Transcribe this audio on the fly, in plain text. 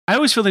I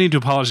always feel the need to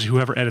apologize to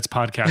whoever edits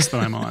podcasts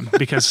that I'm on,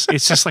 because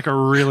it's just like a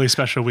really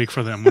special week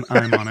for them when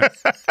I'm on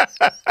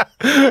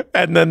it.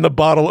 And then the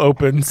bottle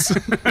opens.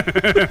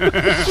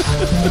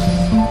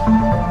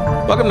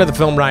 Welcome to the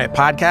Film Riot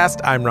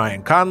Podcast. I'm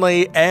Ryan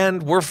Conley,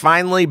 and we're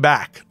finally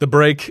back. The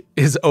break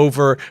is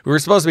over. We were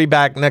supposed to be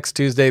back next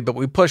Tuesday, but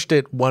we pushed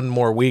it one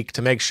more week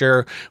to make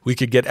sure we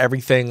could get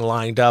everything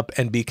lined up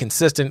and be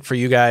consistent for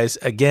you guys.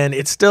 Again,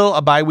 it's still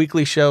a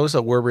bi-weekly show,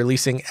 so we're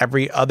releasing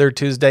every other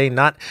Tuesday,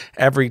 not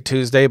every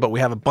Tuesday, but we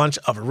have a bunch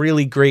of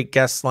really great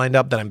guests lined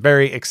up that I'm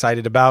very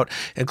excited about,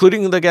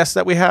 including the guest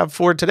that we have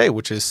for today,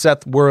 which is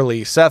Seth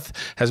Worley. Seth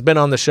has been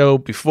on the show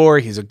before.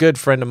 He's a good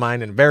friend of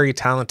mine and very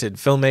talented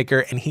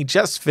filmmaker, and he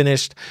just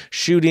finished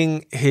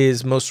shooting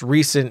his most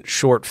recent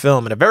short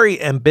film, and a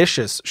very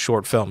ambitious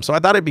short film. So I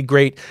thought it'd be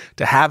great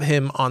to have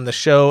him on the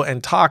show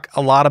and talk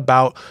a lot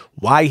about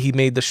why he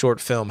made the short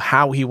film,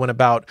 how he went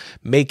about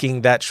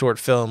making that short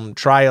film,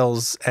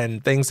 trials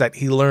and things that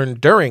he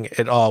learned during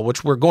it all,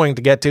 which we're going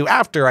to get to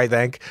after I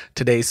thank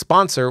today's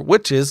sponsor,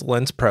 which is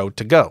Lens Pro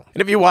To Go.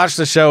 And if you watch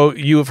the show,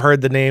 you have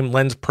heard the name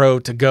Lens Pro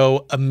To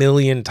Go a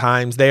million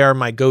times. They are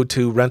my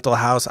go-to rental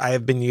house. I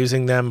have been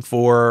using them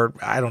for,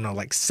 I don't know,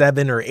 like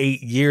 7 or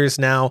 8 years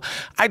now.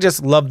 I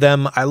just love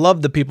them. I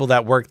love the people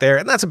that work there.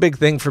 And that's a big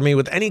thing for me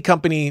with any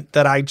company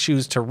that I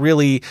choose to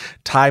really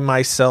tie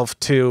myself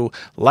to,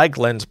 like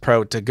Lens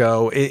Pro To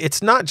Go.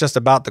 It's not just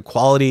about the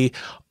quality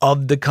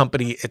of the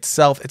company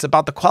itself. It's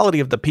about the quality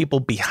of the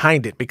people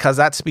behind it, because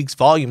that speaks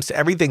volumes to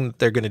everything that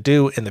they're going to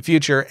do in the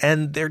future.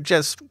 And they're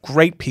just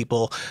great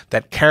people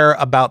that care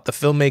about the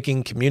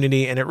filmmaking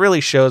community. And it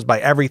really shows by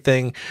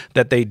everything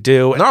that they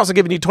do. And they're also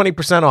giving you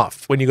 20%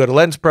 off when you go to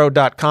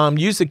lenspro.com.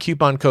 Use the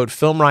coupon code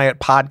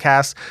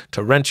FilmRiotPodcast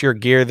to rent your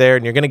gear there,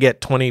 and you're going to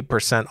get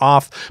 20%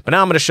 off. But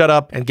now I'm going to shut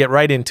up and get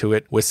right into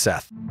it with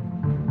Seth.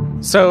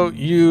 So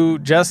you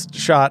just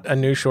shot a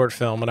new short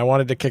film, and I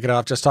wanted to kick it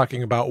off just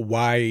talking about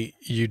why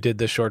you did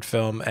this short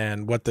film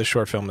and what this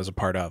short film is a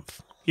part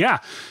of. Yeah.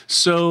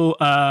 So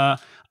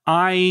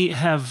I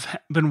have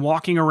been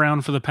walking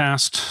around for the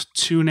past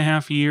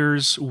 2.5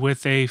 years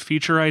with a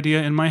feature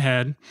idea in my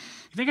head.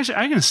 You think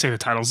I'm going to say the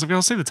titles?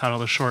 I'll say the title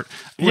of the short.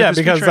 Yeah,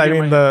 because I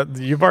mean,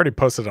 you've already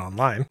posted it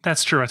online.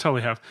 That's true. I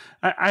totally have.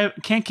 I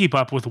can't keep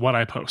up with what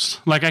I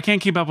post. Like, I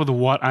can't keep up with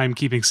what I'm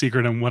keeping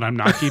secret and what I'm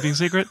not keeping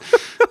secret.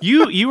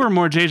 You are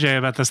more JJ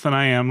about this than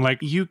I am. Like,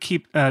 you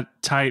keep a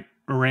tight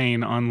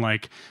rein on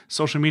like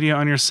social media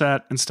on your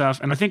set and stuff.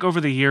 And I think over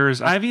the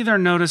years, I've either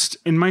noticed,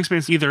 in my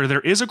experience, either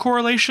there is a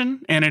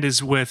correlation, and it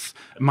is with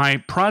my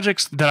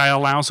projects that I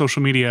allow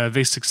social media,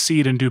 they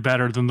succeed and do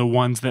better than the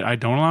ones that I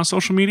don't allow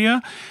social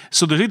media.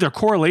 So there's either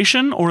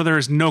correlation or there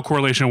is no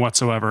correlation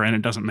whatsoever, and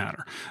it doesn't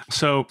matter.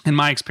 So in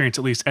my experience,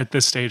 at least at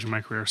this stage of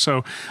my career.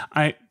 So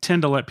I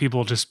tend to let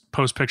people just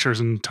post pictures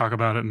and talk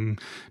about it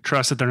and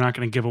trust that they're not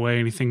going to give away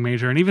anything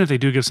major. And even if they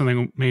do give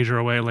something major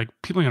away, like,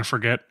 people are going to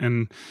forget,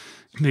 and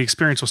the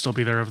experience will still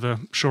be there of the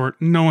short.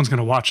 No one's going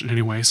to watch it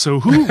anyway, so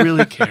who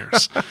really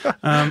cares?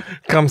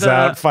 Comes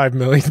out 5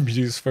 million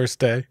views first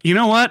day. You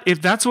know what?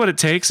 If that's what it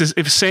takes, is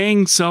if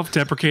saying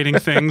self-deprecating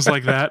things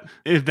like that,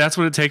 if that's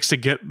what it takes to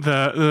get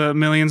the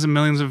millions and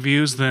millions of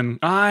views, then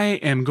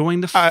I am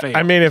going to fail.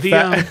 I mean, if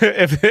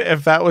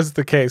that was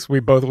the case, we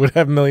both would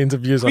have millions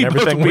of views on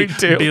everything we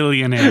do.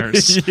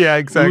 Billionaires. Yeah,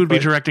 exactly. We would be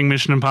directing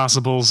Mission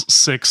Impossibles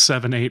 6,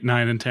 7, 8,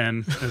 9, and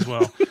 10 as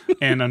well.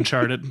 And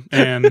Uncharted.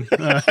 And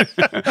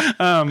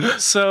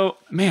so,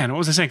 man, what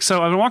was I saying?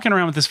 So I've been walking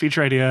around with this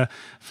feature idea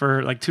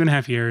for like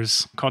 2.5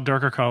 years called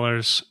Darker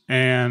Colors.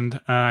 And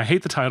I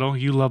hate the title.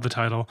 You love the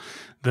title.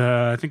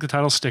 I think the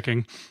title's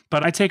sticking.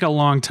 But I take a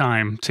long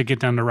time to get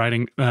down to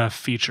writing a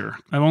feature.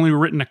 I've only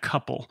written a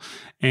couple.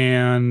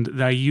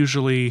 And I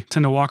usually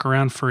tend to walk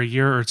around for a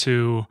year or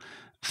two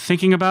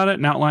thinking about it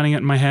and outlining it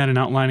in my head and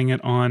outlining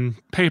it on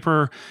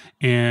paper,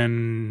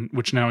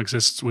 which now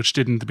exists, which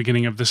did in the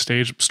beginning of this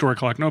stage, Story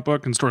Clock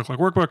Notebook and Story Clock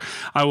Workbook.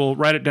 I will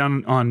write it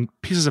down on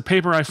pieces of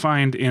paper I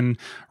find in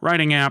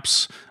writing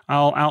apps.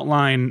 I'll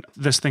outline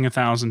this thing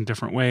 1,000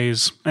 different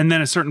ways. And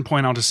then at a certain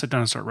point, I'll just sit down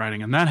and start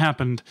writing. And that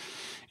happened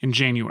in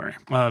January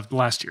of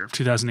last year, of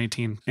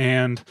 2018.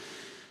 And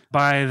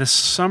by the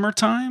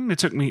summertime, it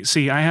took me,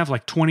 I have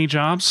like 20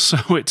 jobs,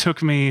 so it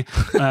took me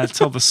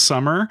till the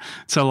summer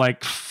to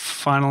like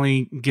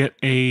finally get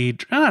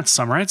not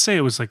summer, I'd say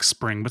it was like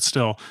spring, but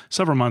still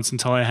several months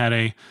until I had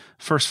a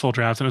first full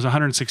draft. And it was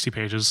 160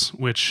 pages,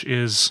 which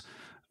is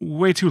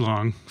way too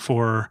long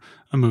for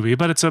a movie,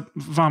 but it's a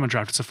vomit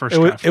draft. It's a first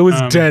draft. It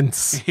was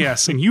dense.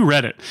 Yes, and you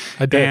read it.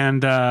 I did.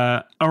 And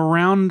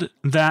around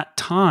that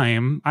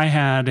time, I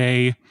had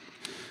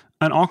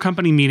an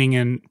all-company meeting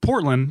in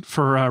Portland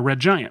for Red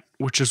Giant,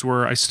 which is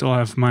where I still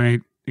have my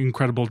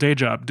incredible day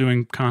job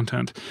doing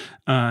content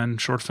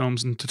and short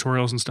films and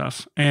tutorials and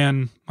stuff.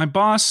 And my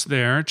boss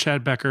there,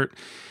 Chad Beckert,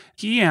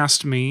 he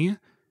asked me,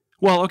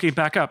 Well, okay,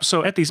 back up.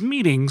 So at these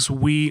meetings,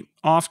 we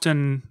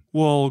often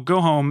will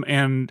go home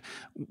and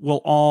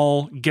we'll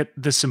all get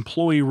this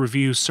employee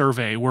review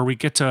survey where we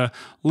get to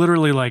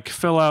literally like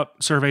fill out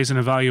surveys and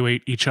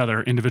evaluate each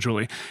other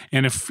individually.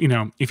 And if you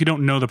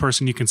don't know the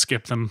person, you can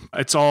skip them.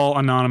 It's all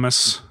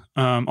anonymous.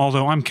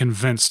 Although I'm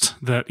convinced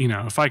that,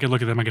 if I could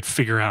look at them, I could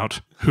figure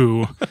out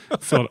who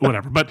filled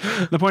whatever. But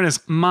the point is,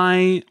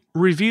 the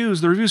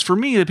reviews for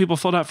me that people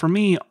filled out for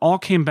me all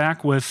came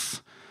back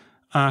with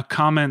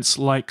comments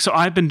like, so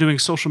I've been doing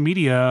social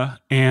media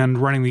and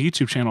running the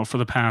YouTube channel for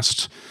the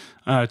past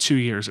 2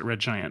 years at Red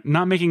Giant,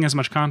 not making as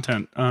much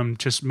content,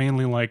 just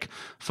mainly like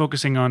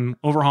focusing on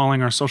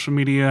overhauling our social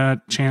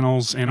media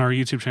channels and our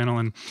YouTube channel,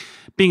 and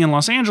being in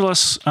Los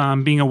Angeles,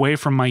 being away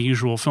from my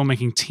usual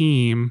filmmaking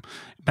team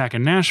back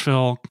in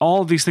Nashville.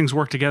 All of these things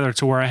work together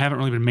to where I haven't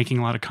really been making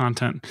a lot of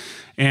content.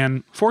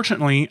 And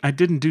fortunately, I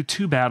didn't do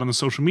too bad on the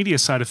social media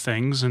side of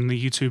things and the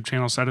YouTube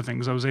channel side of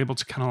things. I was able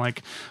to kind of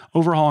like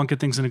overhaul and get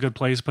things in a good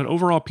place. But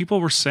overall,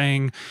 people were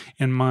saying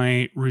in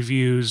my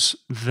reviews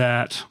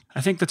that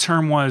I think the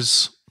term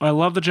was, I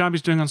love the job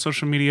he's doing on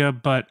social media,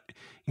 but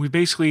we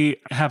basically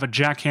have a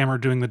jackhammer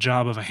doing the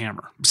job of a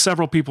hammer.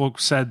 Several people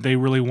said they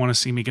really want to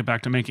see me get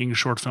back to making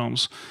short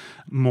films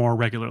more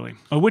regularly,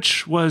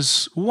 which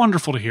was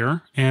wonderful to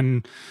hear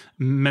and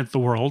meant the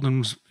world, and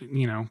was,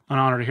 an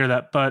honor to hear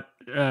that. But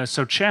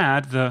so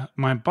Chad,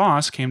 my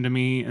boss, came to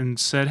me and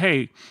said,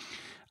 "Hey,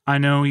 I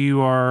know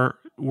you are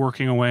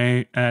working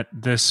away at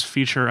this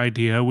feature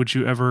idea. Would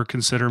you ever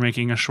consider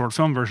making a short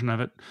film version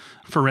of it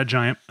for Red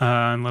Giant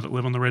and let it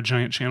live on the Red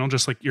Giant channel,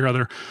 just like your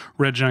other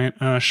Red Giant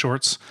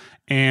shorts?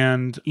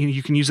 And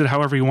you can use it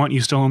however you want.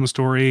 You still own the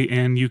story,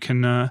 and you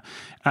can."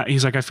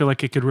 He's like, "I feel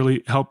like it could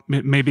really help.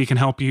 Maybe it can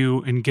help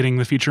you in getting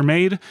the feature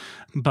made.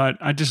 But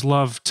I'd just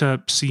love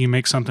to see you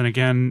make something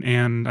again,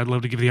 and I'd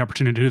love to give you the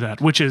opportunity to do that,"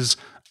 which is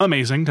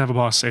amazing to have a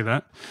boss say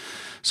that.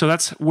 So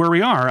that's where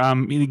we are.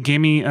 He gave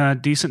me a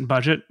decent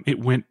budget. It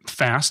went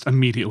fast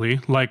immediately.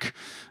 Like,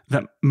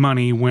 that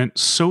money went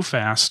so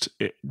fast,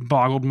 it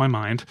boggled my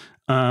mind.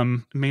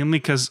 Mainly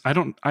because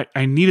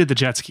I needed the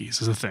jet skis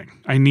is the thing.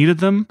 I needed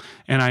them,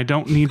 and I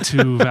don't need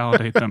to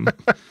validate them.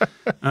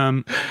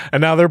 And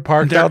now they're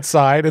parked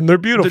outside, and they're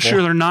beautiful.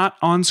 Sure, they're not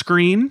on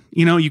screen.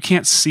 You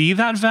can't see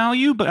that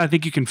value, but I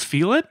think you can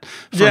feel it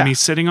from me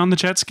sitting on the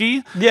jet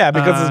ski. Yeah,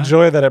 because the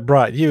joy that it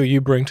brought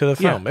you bring to the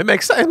film. Yeah. It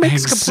makes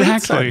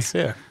complete sense.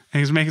 Yeah.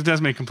 It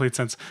does make complete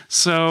sense.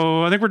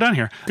 So I think we're done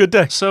here. Good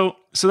day. So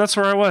that's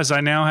where I was. I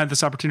now had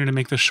this opportunity to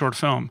make this short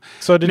film.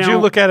 So did you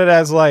look at it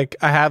as like,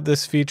 I have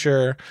this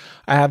feature,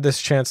 I have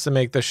this chance to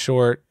make this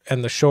short,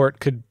 and the short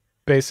could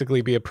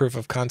basically be a proof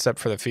of concept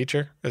for the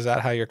feature? Is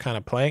that how you're kind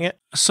of playing it?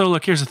 So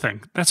look, here's the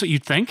thing. That's what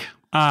you'd think.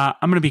 I'm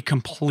going to be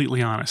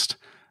completely honest.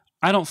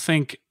 I don't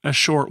think a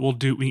short will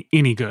do me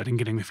any good in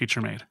getting the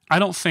feature made. I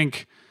don't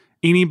think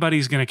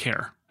anybody's going to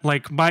care.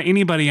 Like, by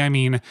anybody, I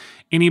mean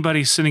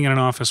anybody sitting in an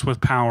office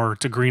with power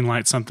to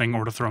greenlight something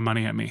or to throw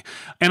money at me.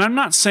 And I'm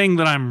not saying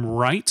that I'm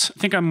right. I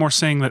think I'm more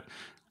saying that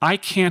I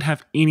can't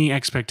have any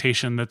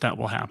expectation that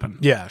will happen.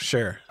 Yeah,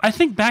 sure. I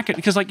think back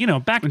in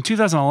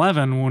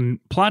 2011 when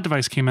Plot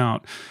Device came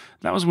out,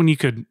 that was when you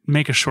could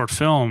make a short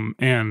film,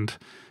 and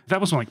that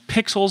was when like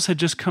Pixels had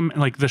just come,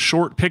 like the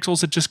short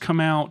Pixels had just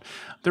come out.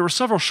 There were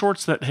several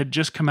shorts that had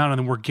just come out and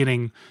then were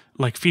getting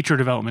like feature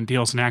development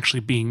deals and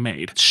actually being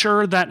made.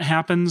 Sure, that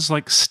happens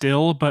like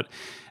still, but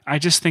I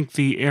just think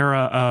the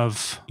era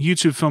of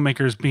YouTube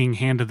filmmakers being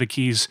handed the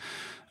keys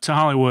to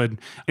Hollywood,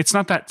 it's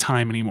not that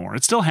time anymore.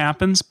 It still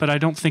happens, but I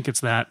don't think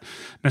it's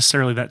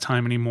necessarily that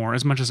time anymore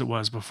as much as it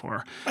was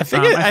before. I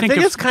think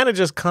it's kind of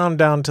just calmed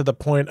down to the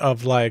point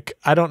of like,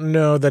 I don't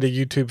know that a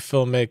YouTube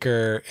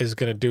filmmaker is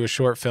going to do a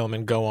short film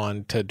and go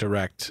on to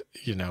direct,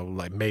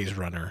 like Maze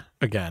Runner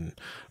again.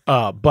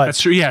 But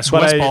that's true. Yes,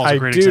 but Westball's a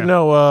great I do example.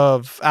 know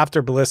of,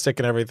 after Ballistic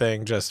and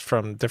everything, just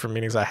from different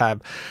meetings I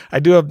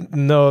do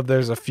know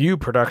there's a few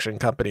production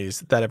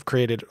companies that have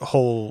created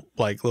whole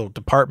like little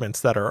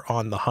departments that are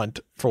on the hunt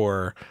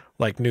for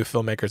like new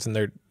filmmakers,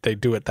 and they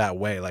do it that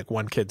way. Like,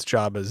 one kid's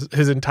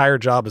his entire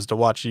job is to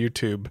watch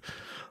YouTube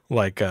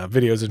like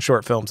videos and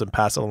short films and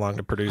pass it along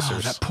to producers. Oh,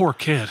 that poor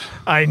kid.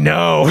 I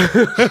know.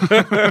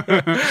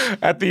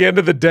 At the end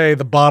of the day,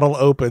 the bottle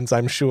opens,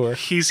 I'm sure.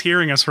 He's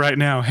hearing us right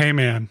now. Hey,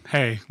 man.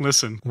 Hey,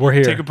 listen. We're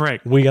here. Take a break.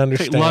 We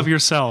understand. Love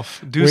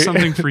yourself. Do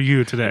something for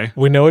you today.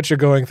 We know what you're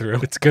going through.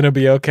 It's going to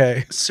be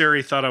okay.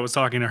 Siri thought I was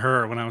talking to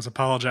her when I was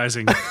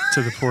apologizing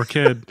to the poor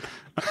kid.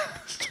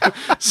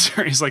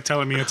 Siri's like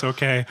telling me it's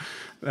okay.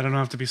 I don't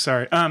have to be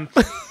sorry.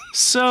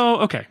 So,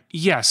 okay.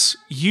 Yes,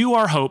 you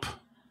are hope.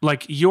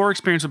 Like, your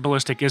experience with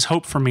Ballistic is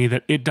hope for me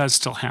that it does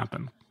still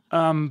happen.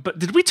 But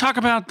did we talk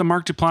about the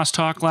Mark Duplass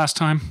talk last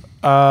time?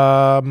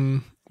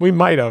 We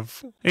might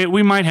have.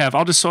 We might have.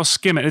 I'll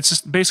skim it. It's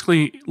just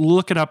basically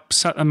look it up.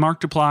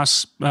 Mark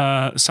Duplass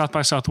South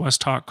by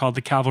Southwest talk called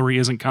 "The Cavalry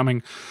Isn't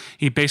Coming."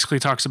 He basically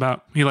talks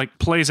about, he like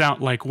plays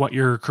out like what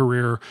your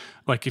career,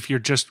 like if you're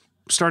just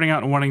starting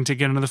out and wanting to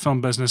get into the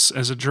film business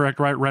as a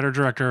writer,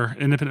 director,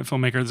 independent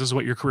filmmaker, this is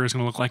what your career is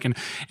going to look like. And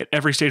at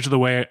every stage of the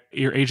way,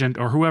 your agent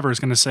or whoever is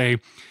going to say,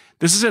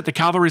 this is it. The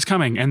cavalry's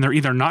coming, and they're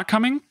either not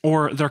coming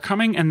or they're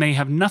coming and they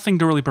have nothing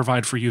to really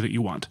provide for you that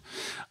you want.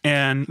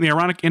 And the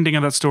ironic ending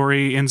of that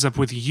story ends up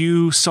with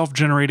you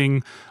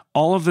self-generating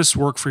all of this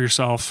work for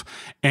yourself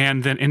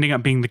and then ending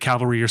up being the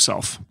cavalry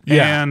yourself.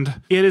 Yeah.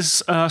 And it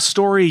is a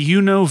story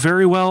you know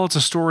very well. It's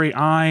a story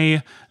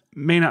I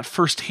may not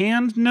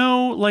firsthand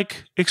know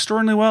like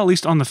extraordinarily well, at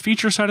least on the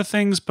feature side of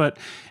things, but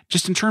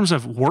just in terms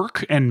of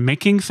work and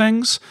making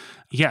things,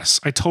 yes,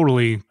 I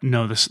totally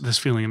know this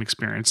feeling and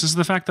experience. This is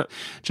the fact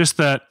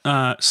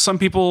that some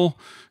people.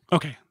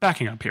 Okay,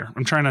 backing up here.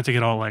 I'm trying not to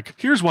get all like,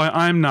 here's why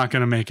I'm not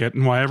going to make it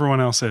and why everyone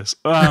else is.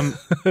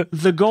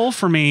 The goal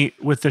for me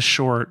with this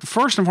short,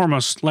 first and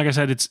foremost, like I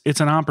said,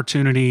 it's an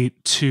opportunity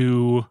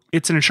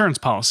it's an insurance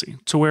policy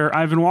to where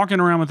I've been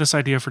walking around with this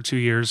idea for 2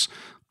 years.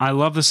 I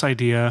love this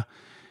idea.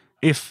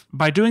 If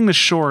by doing the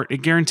short,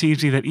 it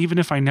guarantees me that even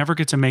if I never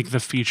get to make the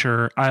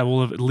feature, I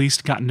will have at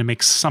least gotten to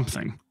make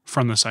something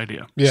from this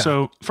idea. Yeah.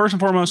 So first and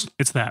foremost,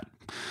 it's that.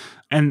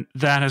 And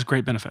that has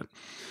great benefit.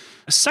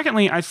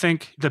 Secondly, I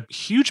think the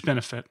huge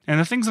benefit, and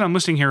the things that I'm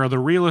listing here are the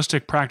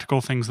realistic,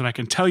 practical things that I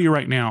can tell you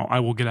right now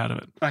I will get out of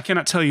it. I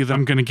cannot tell you that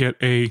I'm going to get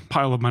a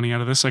pile of money out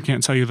of this. I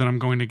can't tell you that I'm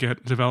going to get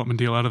a development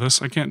deal out of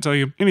this. I can't tell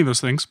you any of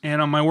those things.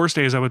 And on my worst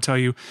days, I would tell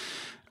you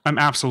I'm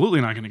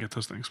absolutely not going to get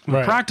those things.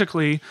 Right.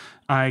 Practically,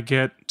 I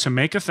get to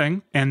make a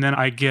thing, and then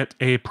I get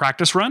a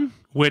practice run,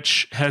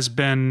 which has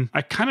been,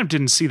 I kind of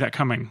didn't see that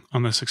coming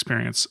on this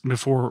experience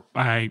before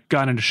I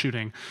got into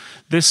shooting.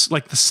 This,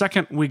 like the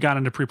second we got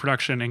into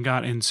pre-production and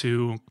got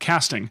into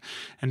casting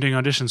and doing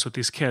auditions with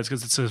these kids,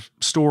 because it's a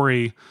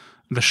story,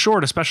 the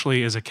short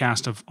especially is a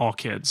cast of all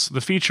kids. The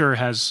feature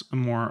has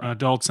more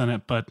adults in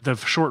it, but the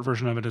short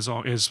version of it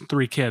is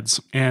 3 kids.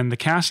 And the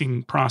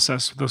casting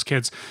process with those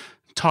kids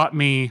taught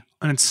me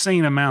an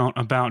insane amount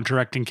about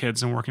directing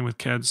kids and working with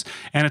kids.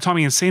 And it taught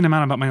me an insane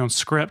amount about my own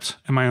script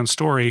and my own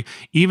story,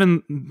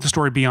 even the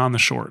story beyond the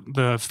short,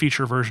 the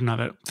feature version of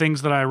it.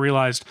 Things that I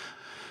realized,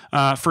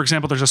 for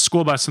example, there's a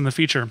school bus in the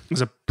feature.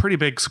 There's a pretty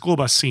big school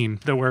bus scene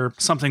where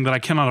something that I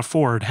cannot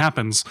afford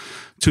happens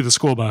to the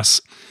school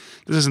bus.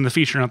 This is in the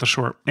feature, not the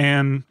short.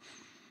 And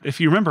if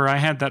you remember, I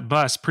had that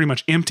bus pretty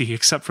much empty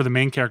except for the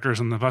main characters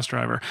and the bus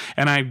driver.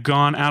 And I'd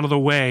gone out of the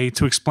way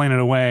to explain it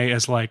away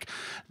as like,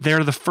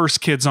 they're the first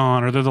kids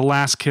on, or they're the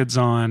last kids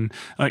on,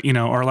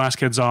 or last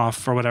kids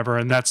off or whatever.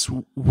 And that's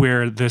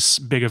where this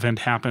big event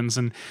happens.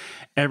 And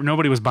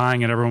nobody was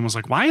buying it. Everyone was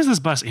like, why is this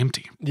bus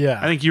empty? Yeah.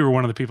 I think you were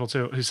one of the people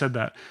too who said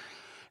that.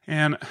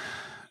 And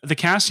the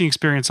casting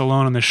experience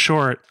alone in this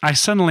short, I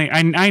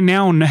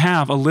now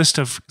have a list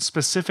of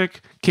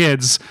specific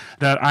kids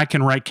that I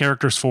can write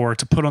characters for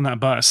to put on that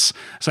bus.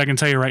 So I can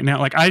tell you right now,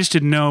 like, I just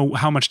didn't know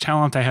how much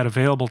talent I had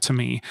available to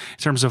me in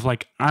terms of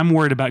like, I'm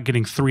worried about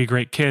getting 3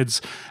 great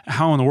kids.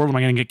 How in the world am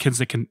I going to get kids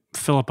that can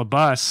fill up a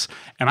bus?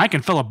 And I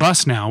can fill a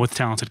bus now with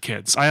talented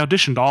kids. I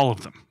auditioned all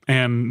of them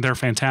and they're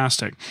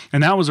fantastic.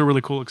 And that was a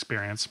really cool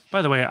experience.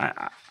 By the way,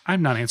 I've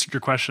not answered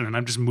your question and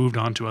I've just moved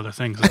on to other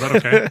things. Is that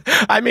okay?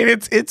 I mean,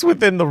 it's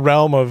within the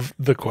realm of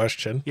the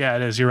question. Yeah,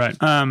 it is. You're right.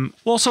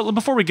 Well, so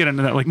before we get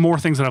into that, like more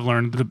things that I've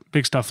learned, the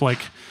big stuff, like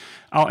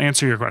I'll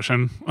answer your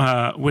question,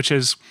 which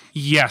is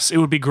yes, it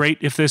would be great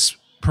if this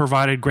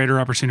provided greater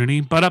opportunity.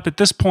 But up at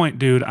this point,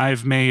 dude,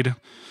 I've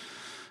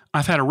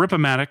had a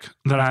Rip-O-Matic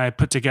that I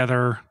put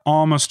together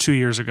almost 2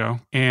 years ago.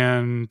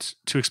 And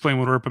to explain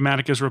what a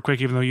Rip-O-Matic is real quick,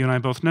 even though you and I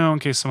both know, in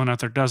case someone out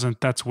there doesn't,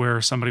 that's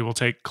where somebody will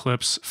take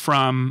clips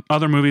from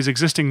other movies,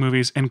 existing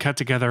movies, and cut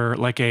together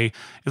like a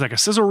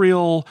sizzle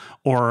reel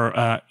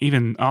or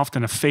even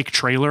often a fake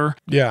trailer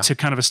to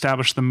kind of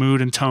establish the mood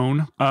and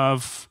tone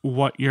of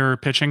what you're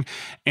pitching.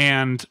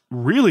 And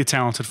really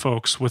talented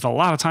folks with a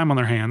lot of time on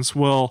their hands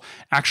will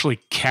actually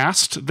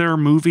cast their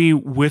movie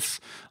with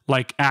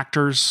like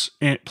actors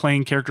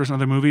playing characters in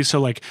other movies. So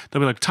like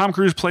they'll be like, Tom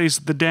Cruise plays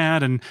the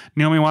dad and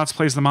Naomi Watts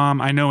plays the mom.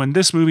 I know in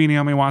this movie,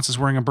 Naomi Watts is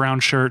wearing a brown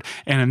shirt.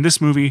 And in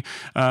this movie,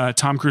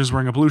 Tom Cruise is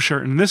wearing a blue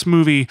shirt. And in this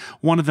movie,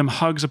 one of them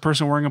hugs a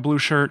person wearing a blue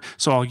shirt.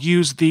 So I'll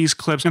use these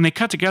clips. And they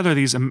cut together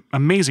these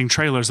amazing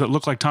trailers that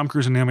look like Tom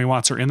Cruise and Naomi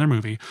Watts are in their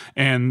movie.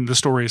 And the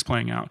story is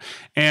playing out.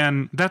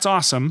 And that's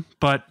awesome.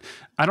 But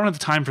I don't have the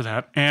time for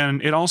that.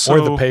 And it also...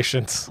 Or the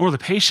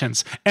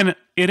patience. And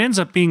it ends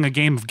up being a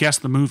game of guess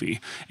the movie.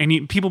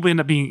 And people end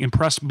up being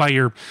impressed by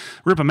your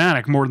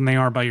Rip-O-Matic more than they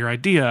are by your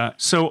idea.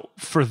 So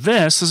for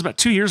this is about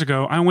 2 years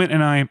ago, I went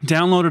and I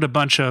downloaded a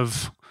bunch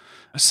of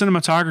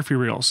cinematography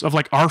reels of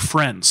like our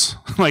friends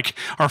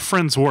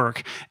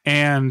work,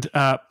 and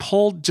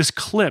pulled just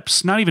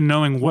clips, not even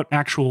knowing what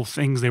actual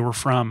things they were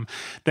from,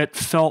 that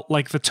felt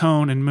like the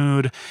tone and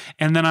mood.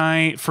 And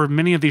then for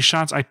many of these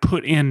shots, I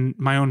put in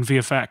my own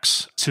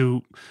VFX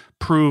to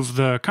prove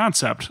the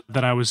concept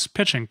that I was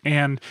pitching,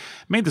 and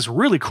made this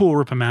really cool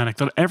Rip-O-Matic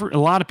that a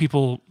lot of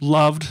people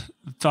loved,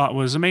 thought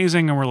was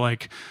amazing, and were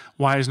like,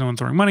 why is no one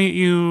throwing money at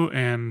you?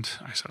 And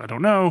I said, I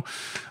don't know.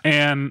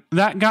 And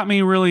that got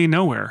me really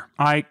nowhere.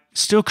 I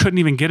still couldn't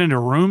even get into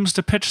rooms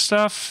to pitch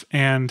stuff.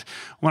 And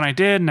when I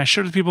did, and I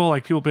showed it to people,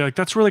 like people would be like,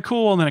 that's really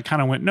cool. And then it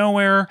kind of went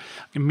nowhere.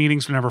 And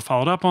meetings were never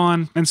followed up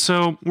on. And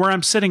so where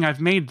I'm sitting,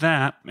 I've made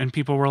that, and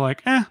people were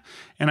like, eh.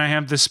 And I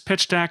have this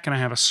pitch deck, and I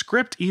have a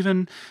script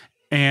even.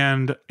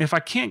 And if I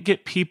can't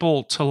get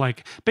people to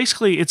like,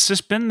 basically it's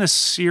just been this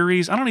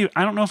series. I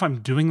don't know if I'm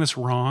doing this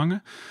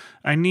wrong.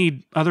 I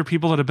need other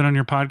people that have been on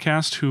your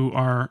podcast who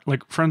are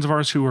like friends of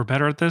ours who are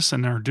better at this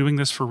and are doing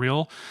this for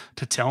real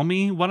to tell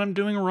me what I'm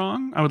doing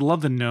wrong. I would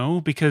love to know,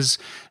 because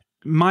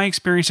my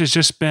experience has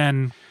just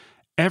been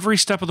every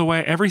step of the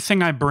way,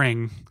 everything I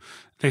bring,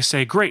 they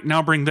say, great,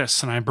 now bring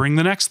this. And I bring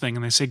the next thing.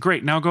 And they say,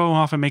 great, now go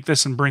off and make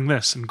this and bring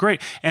this. And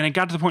great. And it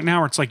got to the point now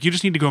where it's like, you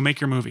just need to go make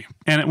your movie.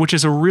 And which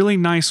is a really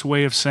nice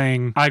way of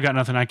saying, I got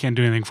nothing. I can't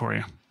do anything for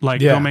you. Like,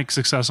 go make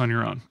success on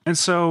your own. And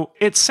so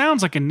it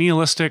sounds like a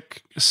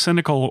nihilistic,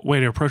 cynical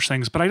way to approach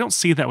things, but I don't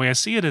see it that way. I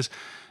see it as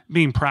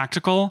being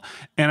practical.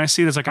 And I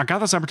see it as like, I got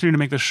this opportunity to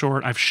make this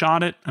short. I've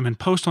shot it. I'm in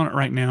post on it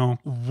right now.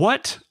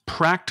 What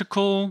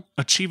practical,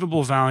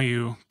 achievable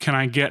value can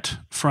I get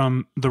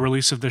from the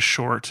release of this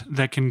short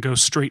that can go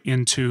straight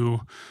into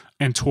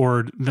and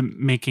toward the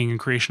making and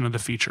creation of the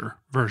feature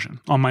version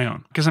on my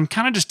own? Because I'm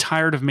kind of just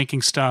tired of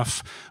making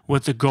stuff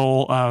with the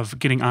goal of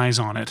getting eyes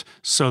on it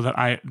so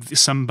that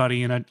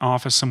somebody in an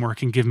office somewhere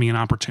can give me an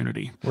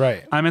opportunity.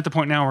 Right. I'm at the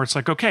point now where it's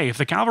like, okay, if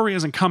the cavalry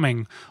isn't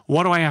coming,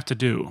 what do I have to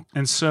do?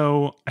 And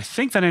so I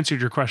think that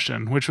answered your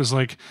question, which was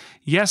like,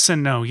 yes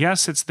and no.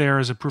 Yes, it's there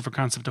as a proof of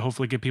concept to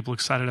hopefully get people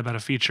excited about a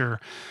feature.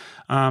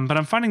 But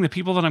I'm finding the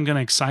people that I'm going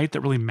to excite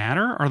that really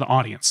matter are the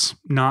audience,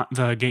 not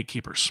the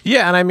gatekeepers.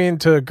 Yeah, and I mean,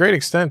 to a great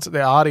extent,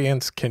 the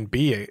audience can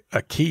be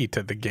a key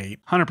to the gate.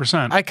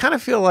 100%. I kind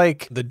of feel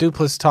like the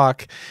Duplass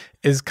talk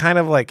is kind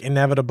of like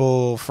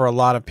inevitable for a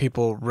lot of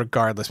people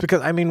regardless.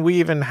 Because, I mean, we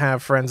even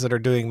have friends that are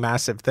doing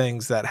massive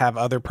things that have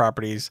other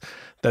properties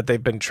that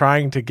they've been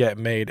trying to get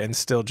made and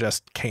still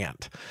just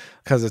can't.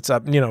 Because it's a,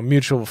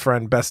 mutual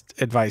friend, best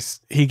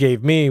advice he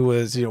gave me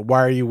was,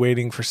 why are you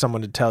waiting for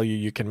someone to tell you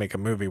you can make a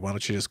movie? Why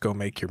don't you just go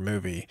make your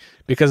movie?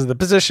 Because of the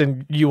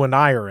position you and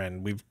I are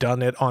in. We've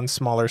done it on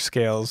smaller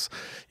scales.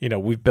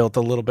 We've built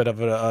a little bit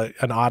of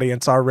an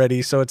audience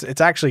already. So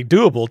it's actually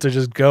doable to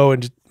just go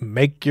and just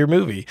make your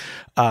movie.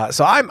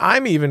 So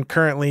I'm even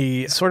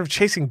currently sort of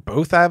chasing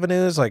both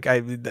avenues. Like I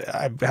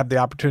have the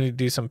opportunity to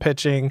do some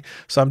pitching.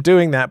 So I'm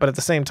doing that. But at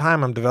the same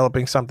time, I'm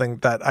developing something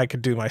that I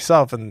could do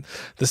myself. And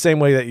the same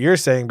way that you're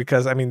saying,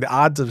 because I mean, the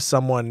odds of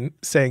someone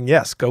saying,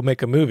 yes, go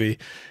make a movie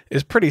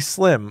is pretty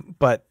slim.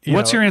 But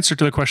what's your answer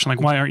to the question? Like,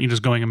 why aren't you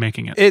just going and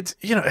making it?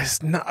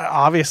 It's not,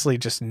 obviously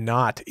just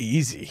not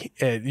easy,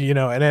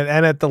 and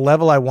at the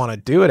level I want to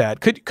do it at,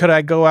 could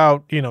I go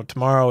out,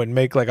 tomorrow and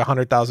make like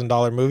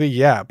 $100,000 movie?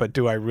 Yeah. But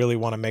do I really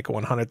want to make a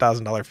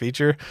 $100,000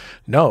 feature?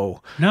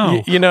 No.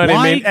 You know what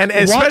I mean? And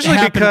especially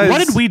because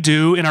what did we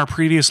do in our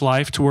previous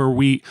life to where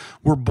we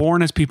were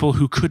born as people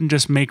who couldn't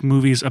just make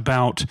movies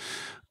about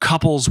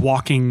couples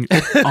walking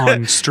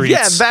on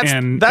streets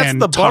and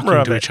the talking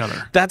bummer to of each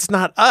other. That's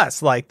not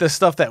us. Like the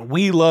stuff that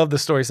we love, the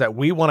stories that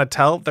we want to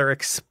tell, they're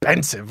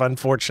expensive,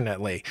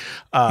 unfortunately.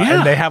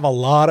 And they have a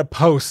lot of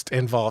post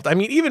involved. I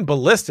mean, even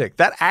Ballistic,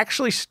 that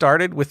actually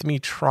started with me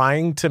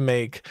trying to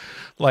make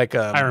like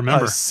a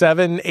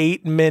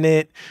 7-8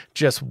 minute,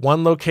 just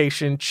one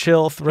location,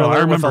 chill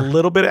thriller with a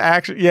little bit of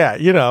action.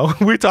 Yeah,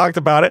 we talked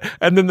about it.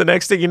 And then the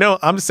next thing you know,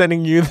 I'm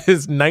sending you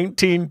this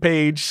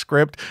 19-page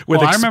script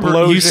with explosions. I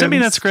remember you sent me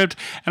that script,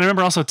 and I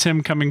remember also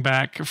Tim coming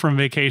back from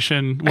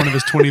vacation, one of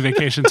his 20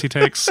 vacations he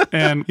takes,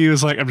 and he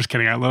was like, I'm just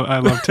kidding, I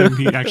love Tim.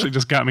 He actually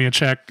just got me a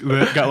check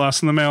that got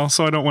lost in the mail,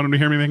 so I don't want him to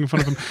hear me making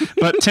fun of him.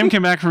 But Tim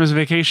came back from his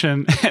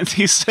vacation, and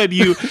he said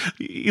he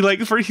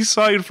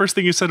saw you, the first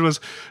thing you said was,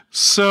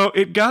 so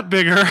it got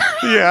bigger.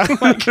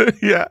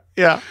 Yeah.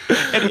 Yeah.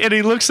 And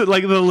he looks at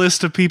like the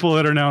list of people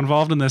that are now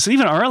involved in this. And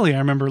even Arlie, I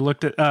remember,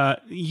 looked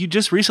at, you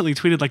just recently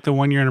tweeted like the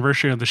 1-year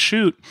anniversary of the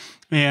shoot.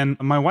 And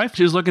my wife,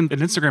 she was looking at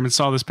Instagram and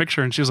saw this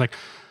picture and she was like,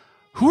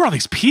 who are all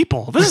these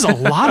people? This is a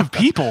lot of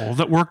people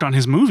that worked on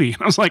his movie.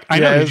 And I was like, I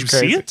know, did you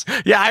see it?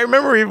 Yeah, I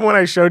remember even when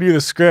I showed you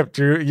the script,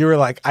 you were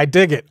like, I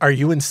dig it. Are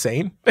you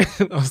insane? I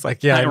was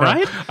like, yeah,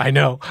 I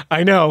know.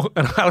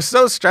 And I was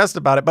so stressed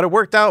about it, but it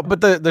worked out.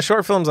 But the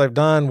short films I've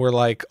done were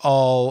like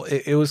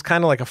it was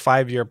kind of like a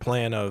 5-year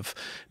plan of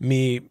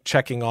me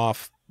checking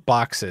off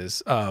boxes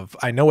of,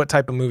 I know what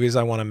type of movies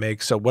I want to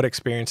make. So what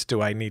experience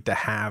do I need to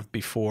have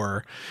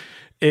before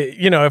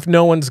if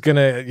no one's going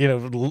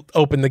to,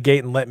 open the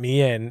gate and let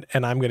me in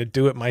and I'm going to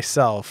do it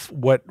myself,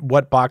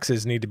 what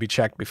boxes need to be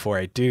checked before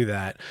I do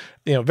that?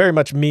 Very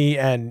much me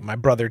and my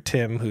brother,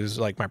 Tim, who's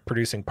like my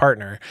producing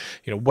partner,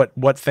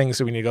 what things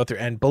do we need to go through?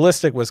 And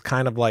Ballistic was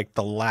kind of like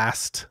the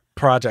last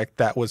project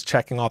that was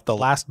checking off the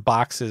last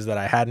boxes that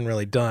I hadn't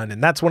really done.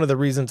 And that's one of the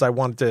reasons I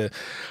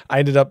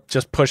ended up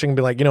just pushing,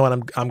 be like, you know what,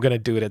 I'm going to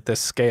do it at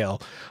this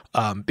scale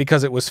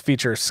because it was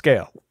feature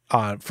scale.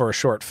 for a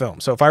short film.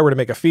 So if I were to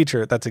make a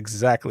feature, that's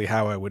exactly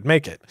how I would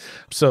make it.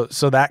 So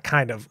that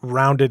kind of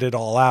rounded it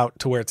all out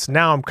to where it's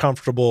now I'm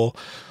comfortable,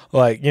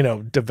 like,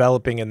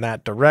 developing in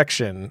that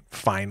direction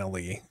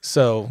finally.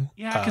 So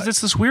yeah, because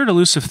it's this weird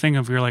elusive thing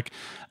of you're like,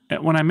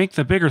 when I make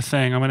the bigger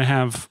thing, I'm going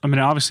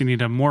to obviously need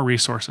to have more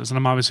resources, and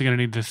I'm obviously going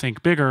to need to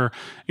think bigger.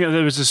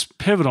 There was this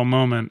pivotal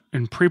moment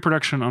in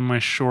pre-production on my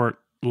short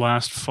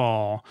last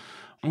fall.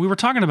 We were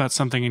talking about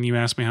something, and you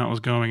asked me how it was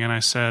going, and I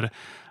said,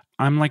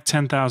 I'm like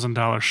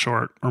 $10,000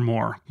 short or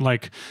more.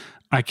 Like,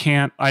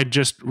 I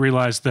just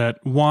realized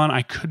that one,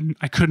 I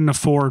couldn't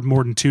afford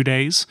more than 2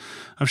 days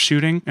of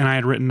shooting. And I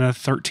had written a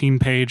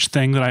 13-page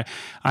thing that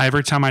I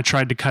every time I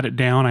tried to cut it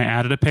down, I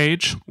added a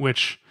page,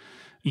 which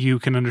you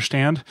can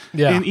understand.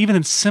 Yeah. And even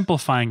in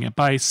simplifying it,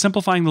 by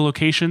simplifying the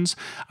locations,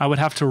 I would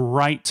have to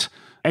write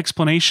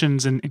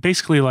explanations and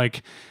basically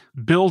like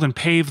build and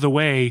pave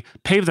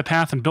the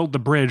path and build the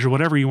bridge or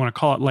whatever you want to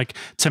call it, like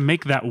to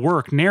make that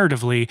work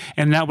narratively.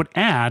 And that would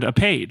add a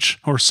page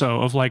or so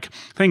of like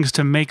things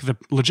to make the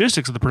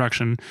logistics of the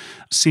production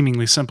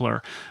seemingly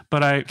simpler.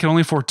 But I could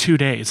only afford 2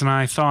 days. And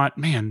I thought,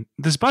 man,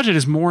 this budget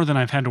is more than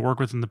I've had to work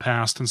with in the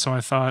past. And so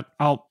I thought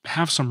I'll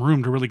have some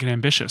room to really get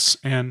ambitious.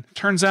 And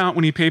turns out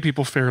when you pay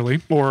people fairly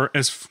or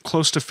as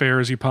close to fair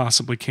as you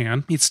possibly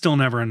can, it's still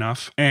never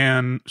enough.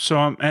 And so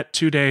I'm at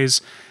 2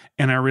 days.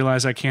 And I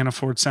realized I can't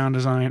afford sound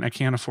design. I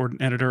can't afford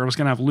an editor. I was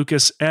going to have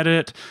Lucas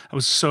edit. I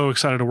was so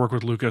excited to work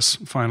with Lucas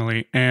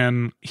finally.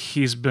 And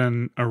he's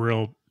been a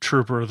real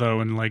trooper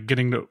though, and like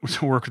getting to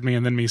work with me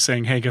and then me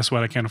saying, hey, guess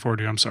what? I can't afford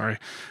you. I'm sorry.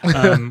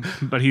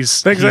 But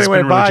he's Thanks been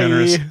anyway, really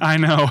generous. I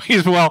know.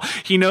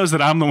 He knows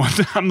that I'm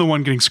the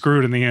one getting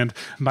screwed in the end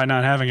by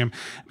not having him.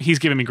 He's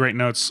giving me great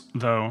notes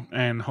though.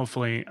 And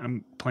hopefully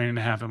I'm planning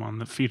to have him on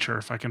the feature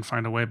if I can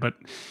find a way. But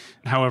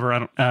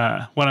however,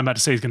 what I'm about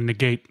to say is going to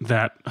negate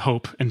that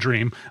hope and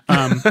dream,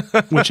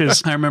 which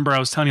is, I remember I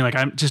was telling you, like,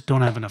 I just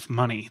don't have enough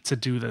money to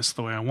do this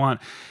the way I want.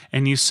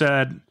 And you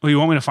said, well, you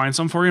want me to find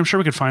some for you? I'm sure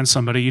we could find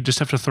somebody. You just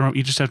have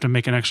to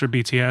make an extra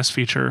BTS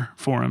feature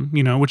for him,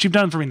 which you've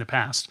done for me in the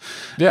past.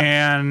 Yeah.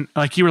 And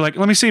like, you were like,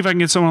 let me see if I can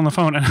get someone on the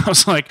phone. And I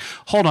was like,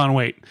 hold on,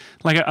 wait.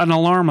 Like an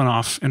alarm went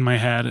off in my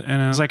head.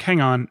 And I was like,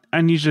 hang on,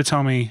 I need you to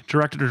tell me,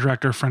 director to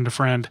director, friend to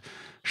friend,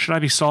 should I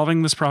be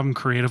solving this problem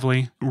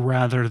creatively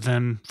rather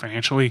than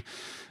financially?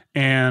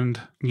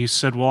 And you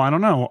said, well, I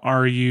don't know.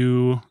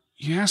 You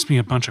asked me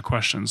a bunch of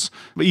questions,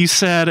 but you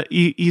said,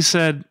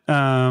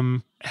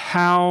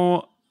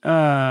 how,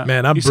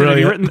 man, I'm you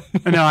brilliant.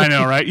 No, I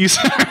know, right? You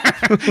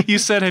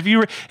said,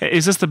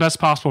 is this the best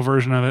possible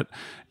version of it?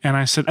 And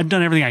I said, I've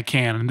done everything I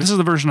can. And this is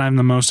the version I'm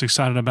the most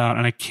excited about.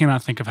 And I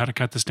cannot think of how to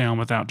cut this down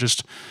without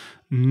just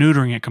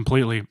neutering it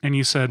completely. And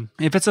you said,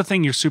 if it's a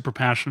thing you're super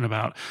passionate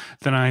about,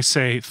 then I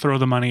say throw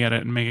the money at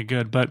it and make it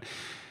good. But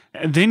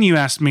then you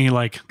asked me,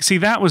 like, see,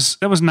 that was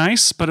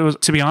nice, but it was,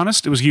 to be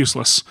honest, it was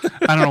useless.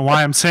 I don't know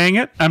why I'm saying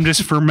it. I'm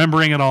just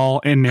remembering it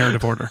all in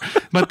narrative order.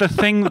 But the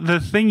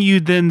thing you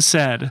then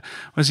said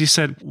was, you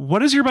said,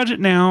 what is your budget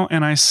now?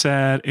 And I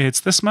said, it's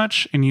this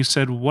much. And you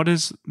said, what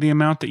is the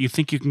amount that you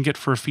think you can get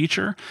for a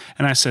feature?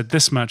 And I said,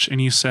 this much. And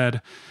you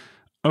said,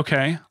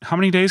 okay, how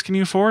many days can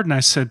you afford? And I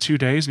said 2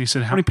 days. And you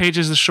said, how many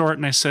pages is short?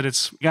 And I said,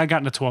 I got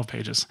into 12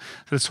 pages.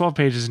 So it's 12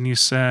 pages. And you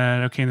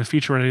said, okay, and the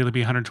feature would ideally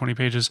be 120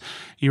 pages.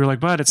 You were like,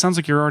 but it sounds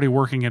like you're already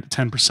working at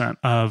 10%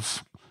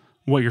 of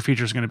what your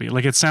feature is going to be.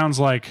 Like, it sounds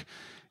like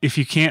if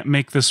you can't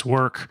make this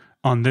work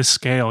on this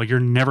scale, you're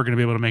never going to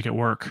be able to make it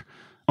work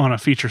on a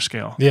feature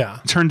scale. Yeah.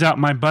 It turned out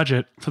my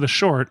budget for the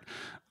short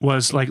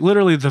was like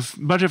literally the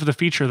budget for the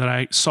feature that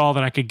I saw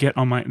that I could get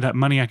on that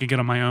money I could get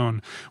on my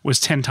own was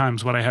 10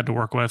 times what I had to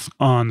work with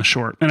on the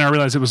short. And I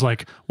realized it was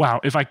like,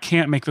 wow, if I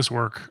can't make this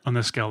work on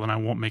this scale, then I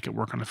won't make it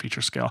work on the feature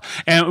scale.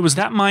 And it was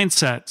that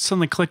mindset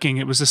suddenly clicking.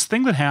 It was this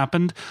thing that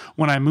happened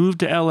when I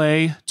moved to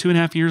LA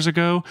 2.5 years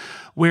ago,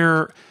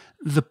 where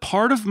the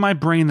part of my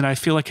brain that I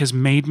feel like has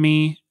made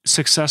me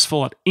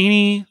successful at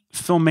any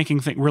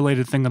filmmaking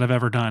related thing that I've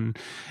ever done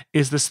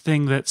is this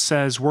thing that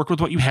says, work with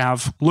what you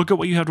have, look at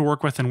what you have to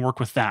work with and work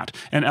with that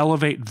and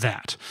elevate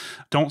that.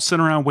 Don't sit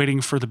around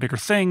waiting for the bigger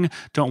thing.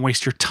 Don't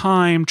waste your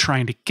time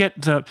trying to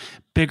get the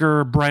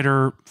bigger,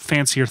 brighter,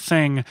 fancier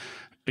thing.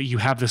 You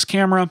have this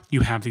camera,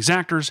 you have these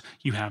actors,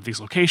 you have these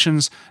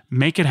locations,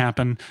 make it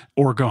happen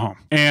or go home.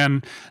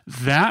 And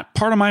that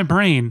part of my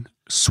brain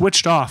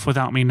switched off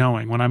without me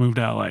knowing when I moved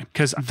to LA.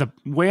 Because the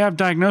way I've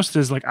diagnosed it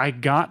is like I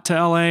got to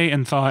LA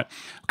and thought,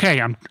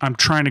 okay, I'm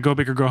trying to go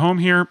big or go home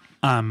here.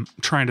 I'm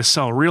trying to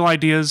sell real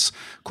ideas,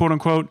 quote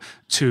unquote,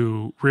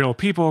 to real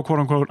people, quote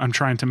unquote. I'm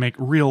trying to make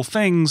real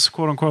things,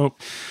 quote unquote.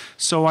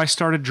 So I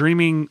started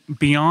dreaming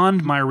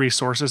beyond my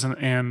resources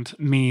and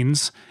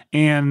means.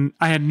 And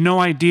I had no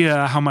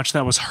idea how much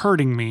that was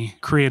hurting me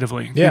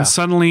creatively. Yeah. And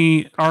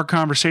suddenly our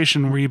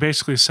conversation where you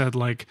basically said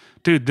like,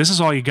 dude, this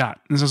is all you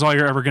got. This is all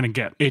you're ever going to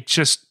get. It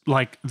just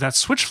like that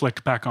switch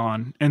flicked back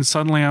on. And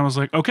suddenly I was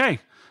like, okay,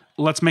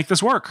 let's make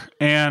this work.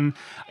 And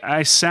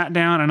I sat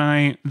down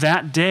and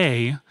that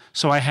day,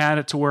 so I had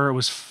it to where it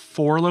was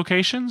 4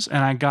 locations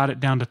and I got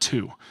it down to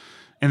 2.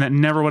 And that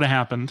never would have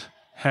happened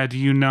had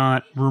you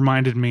not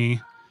reminded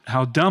me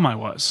how dumb I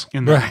was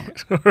in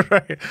that moment.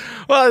 Right.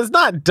 Well, it's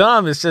not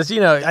dumb. It's just,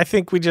 I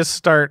think we just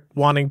start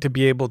wanting to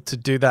be able to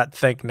do that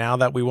thing now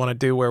that we want to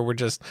do where we're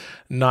just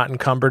not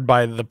encumbered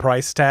by the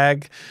price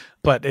tag.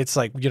 But it's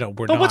like, we're not.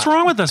 But what's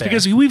wrong with us? there.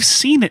 Because we've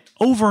seen it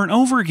over and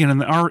over again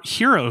in our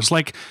heroes.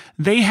 Like,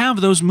 they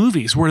have those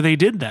movies where they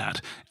did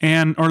that,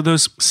 or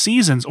those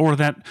seasons, or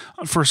that,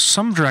 for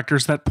some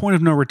directors, that point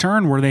of no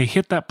return where they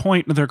hit that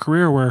point in their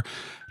career where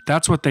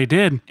that's what they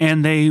did,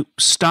 and they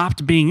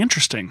stopped being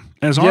interesting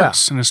as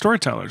artists and as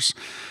storytellers.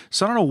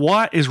 So I don't know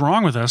what is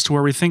wrong with us to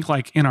where we think,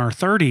 like, in our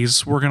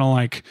 30s, we're going to,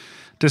 like,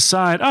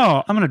 decide,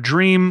 I'm going to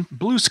dream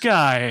blue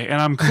sky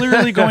and I'm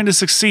clearly going to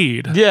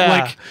succeed.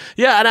 Yeah.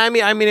 And I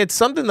mean, it's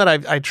something that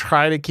I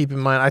try to keep in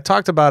mind. I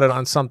talked about it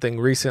on something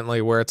recently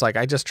where it's like,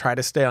 I just try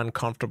to stay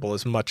uncomfortable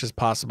as much as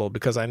possible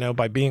because I know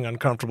by being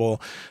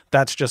uncomfortable,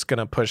 that's just going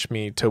to push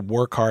me to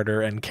work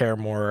harder and care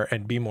more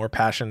and be more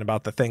passionate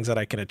about the things that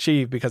I can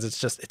achieve because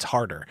it's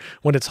harder.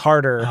 When it's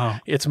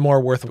harder, it's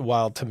more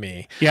worthwhile to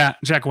me. Yeah.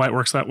 Jack White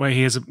works that way.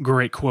 He has a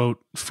great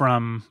quote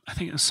from, I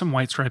think it was some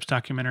White Stripes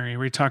documentary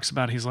where he talks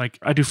about, he's like,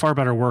 I do far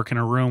better work in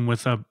a room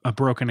with a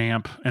broken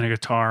amp and a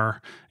guitar,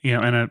 and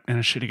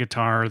a shitty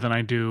guitar than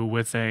I do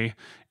with in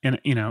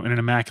an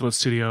immaculate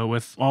studio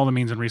with all the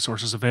means and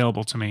resources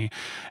available to me.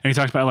 And he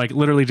talked about, like,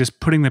 literally just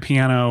putting the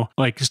piano,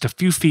 like, just a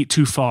few feet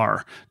too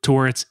far to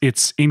where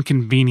it's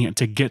inconvenient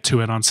to get to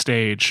it on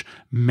stage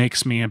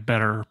makes me a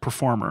better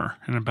performer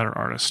and a better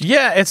artist.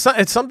 Yeah, it's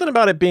something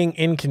about it being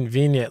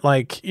inconvenient.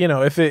 Like,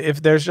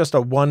 if there's just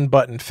a one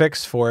button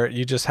fix for it,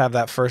 you just have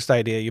that first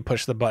idea, you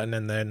push the button,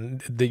 and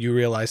then you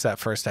realize that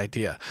first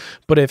idea.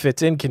 But if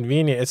it's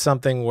inconvenient, it's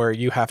something where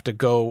you have to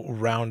go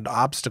around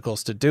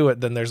obstacles to do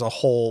it, then there's a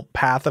whole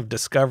path of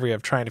discovery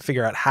of trying to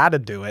figure out how to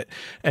do it.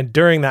 And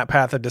during that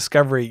path of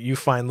discovery, you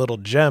find little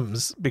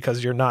gems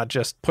because you're not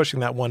just pushing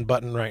that one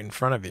button right in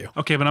front of you.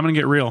 Okay, but I'm going to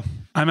get real.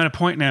 I'm at a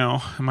point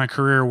now in my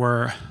career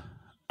where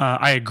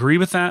I agree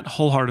with that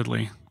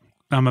wholeheartedly.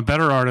 I'm a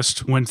better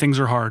artist when things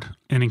are hard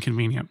and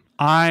inconvenient.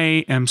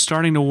 I am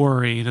starting to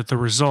worry that the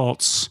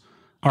results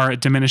are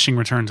at diminishing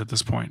returns at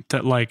this point.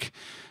 That, like,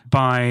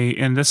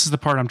 and this is the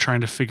part I'm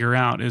trying to figure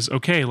out is,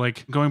 okay,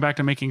 like, going back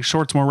to making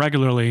shorts more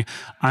regularly,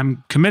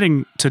 I'm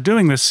committing to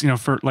doing this,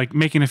 for, like,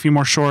 making a few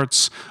more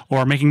shorts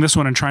or making this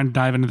one and trying to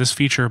dive into this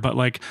feature. But,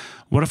 like,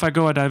 what if I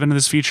dive into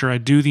this feature, I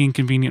do the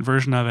inconvenient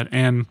version of it,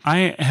 and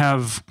I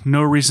have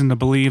no reason to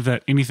believe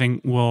that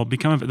anything will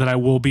become of it, that I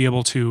will be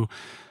able to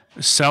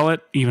sell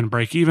it, even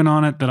break even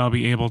on it, that I'll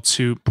be able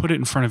to put it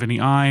in front of any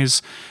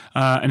eyes.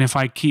 And if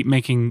I keep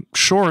making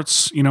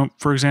shorts,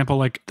 for example,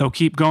 like, they'll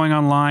keep going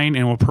online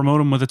and we'll promote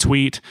them with a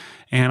tweet,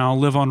 and I'll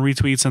live on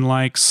retweets and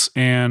likes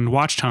and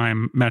watch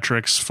time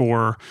metrics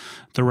for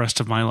the rest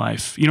of my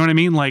life. You know what I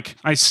mean? Like,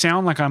 I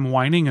sound like I'm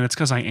whining, and it's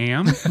because I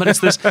am, but it's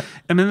this,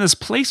 I'm in this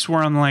place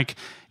where I'm like,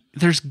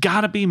 there's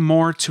got to be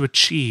more to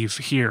achieve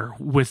here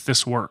with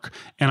this work,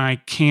 and I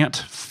can't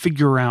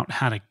figure out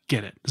how to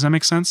get it. Does that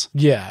make sense?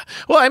 Yeah.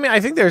 Well, I mean, I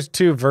think there's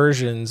two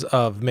versions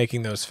of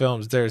making those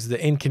films. There's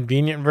the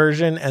inconvenient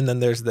version, and then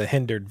there's the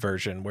hindered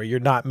version where you're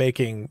not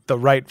making the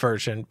right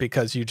version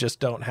because you just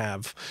don't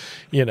have,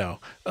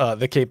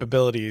 the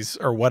capabilities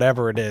or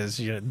whatever it is.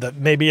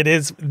 Maybe it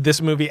is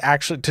this movie.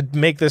 Actually, to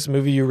make this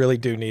movie, you really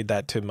do need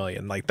that $2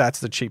 million. Like, that's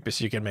the cheapest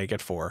you can make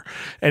it for.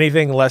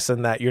 Anything less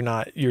than that, you're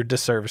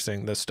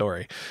disservicing the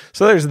story.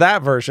 So there's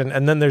that version,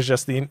 and then there's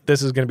just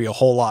this is going to be a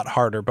whole lot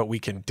harder, but we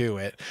can do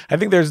it. I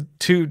think there's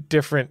two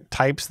different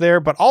types there,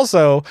 but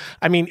also,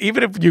 I mean,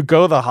 even if you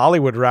go the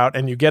Hollywood route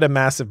and you get a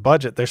massive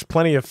budget, there's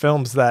plenty of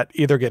films that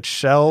either get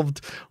shelved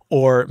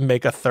or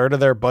make a third of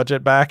their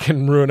budget back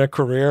and ruin a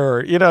career,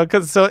 or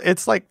because so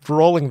it's like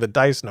rolling the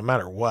dice no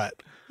matter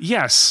what.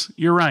 Yes,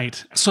 you're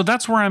right. So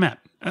that's where I'm at.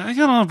 I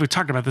don't know if we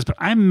talked about this, but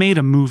I made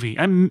a movie.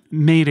 I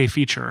made a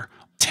feature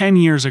 10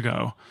 years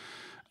ago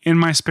in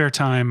my spare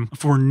time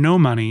for no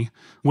money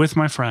with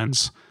my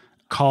friends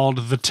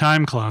called The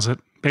Time Closet,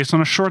 based on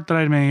a short that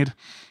I'd made.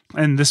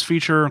 And this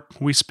feature,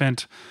 we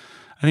spent,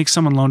 I think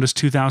someone loaned us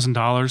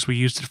 $2,000. We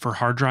used it for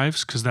hard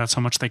drives because that's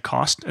how much they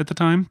cost at the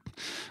time.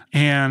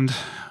 And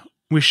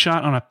we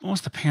shot on what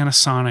was the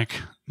Panasonic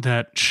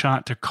that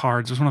shot to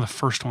cards? It was one of the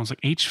first ones,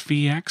 like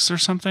HVX or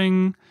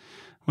something.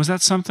 Was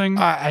that something?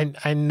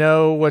 I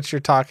know what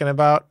you're talking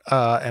about,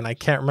 and I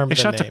can't remember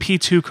the name. It shot to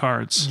P2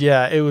 cards.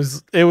 Yeah, it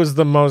was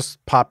the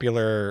most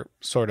popular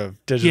sort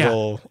of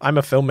digital, I'm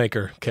a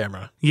filmmaker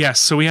camera. Yes,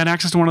 so we had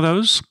access to one of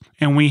those,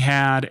 and we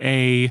had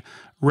a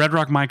Red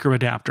Rock micro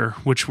adapter,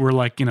 which were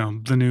like, the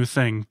new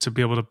thing to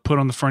be able to put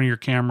on the front of your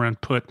camera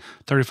and put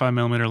 35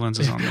 millimeter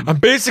lenses on them. I'm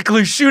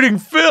basically shooting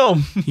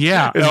film.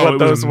 Yeah. is what it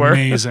those was were.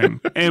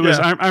 Amazing. It was,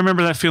 I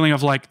remember that feeling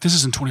of like, this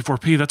isn't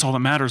 24p. That's all that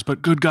matters.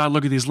 But good God,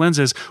 look at these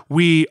lenses.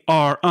 We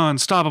are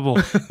unstoppable.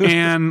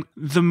 And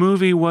the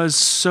movie was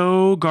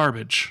so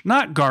garbage,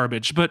 not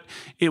garbage, but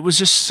it was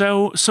just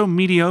so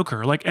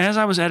mediocre. Like, as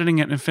I was editing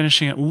it and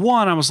finishing it,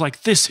 I was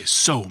like, this is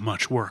so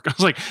much work. I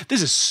was like,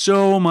 this is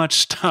so much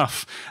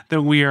stuff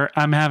that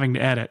I'm having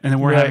to edit, and then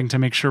we're having to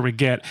make sure we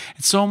get.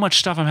 It's so much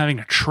stuff I'm having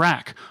to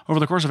track over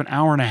the course of an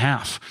hour and a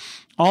half.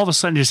 All of a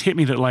sudden, it just hit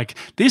me that like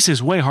this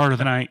is way harder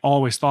than I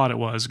always thought it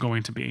was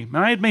going to be. And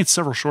I had made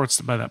several shorts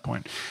by that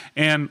point,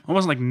 and I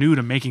wasn't like new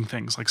to making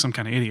things like some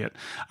kind of idiot.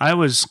 I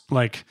was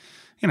like,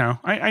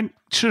 I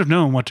should have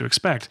known what to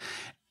expect.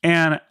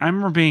 And I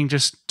remember being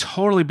just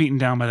totally beaten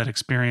down by that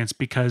experience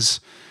because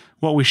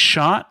what we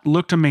shot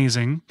looked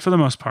amazing for the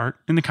most part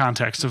in the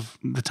context of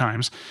the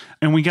times.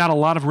 And we got a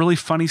lot of really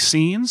funny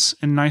scenes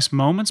and nice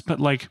moments, but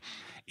like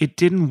it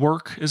didn't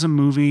work as a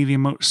movie.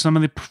 Some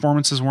of the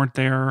performances weren't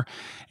there.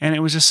 And it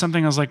was just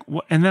something I was like,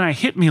 what? And then it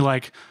hit me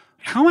like,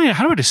 how do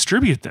I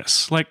distribute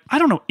this? Like, I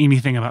don't know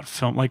anything about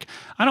film. Like,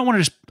 I don't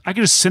want to I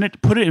could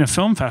just put it in a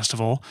film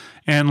festival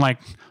and like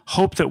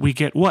hope that we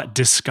get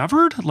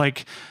discovered?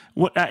 Like,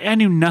 I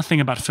knew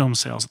nothing about film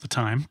sales at the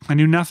time. I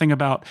knew nothing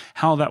about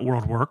how that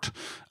world worked.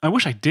 I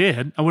wish I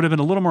did. I would have been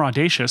a little more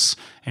audacious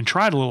and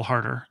tried a little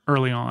harder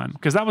early on,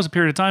 because that was a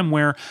period of time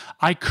where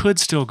I could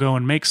still go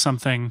and make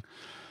something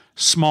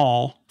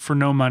small for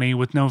no money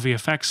with no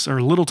VFX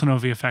or little to no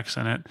VFX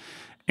in it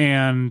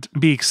and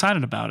be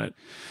excited about it.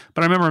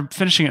 But I remember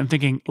finishing it and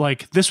thinking,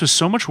 like, this was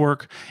so much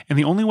work, and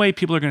the only way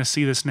people are going to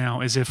see this now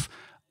is if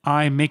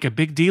I make a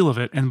big deal of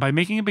it. And by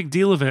making a big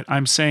deal of it,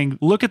 I'm saying,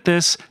 look at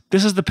this.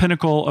 This is the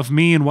pinnacle of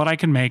me and what I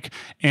can make,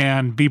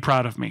 and be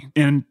proud of me.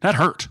 And that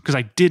hurt because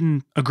I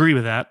didn't agree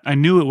with that. I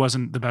knew it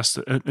wasn't the best,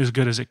 as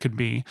good as it could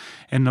be,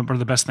 and or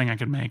the best thing I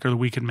could make or that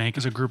we could make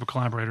as a group of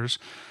collaborators.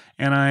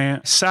 And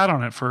I sat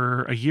on it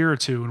for a year or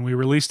two, and we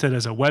released it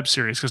as a web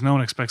series because no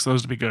one expects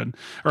those to be good.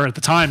 Or at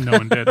the time, no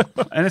one did.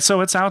 And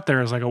so it's out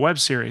there as like a web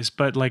series.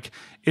 But like,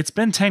 it's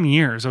been 10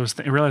 years. I was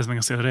realizing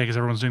this the other day because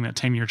everyone's doing that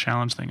 10-year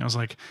challenge thing. I was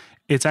like,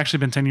 it's actually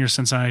been 10 years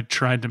since I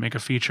tried to make a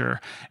feature.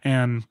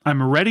 And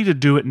I'm ready to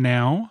do it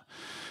now.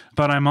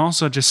 But I'm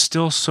also just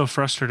still so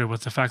frustrated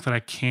with the fact that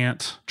I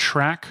can't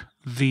track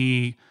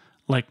the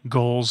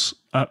goals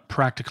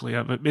practically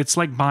of it. It's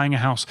like buying a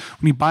house.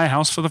 When you buy a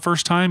house for the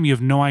first time, you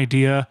have no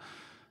idea.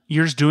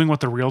 You're just doing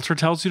what the realtor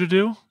tells you to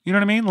do. You know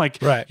what I mean? Like,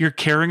 right. You're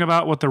caring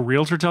about what the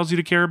realtor tells you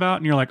to care about.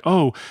 And you're like,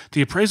 oh,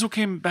 the appraisal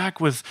came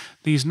back with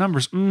these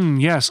numbers.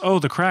 Yes. Oh,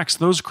 the cracks.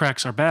 Those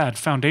cracks are bad.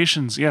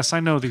 Foundations. Yes, I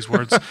know these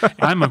words.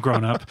 I'm a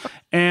grown up.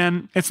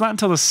 And it's not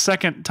until the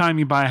second time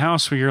you buy a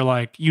house where you're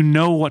like, you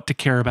know what to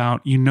care about.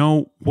 You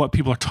know what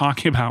people are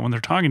talking about when they're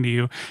talking to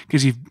you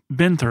because you've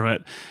been through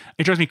it.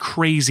 It drives me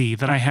crazy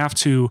that I have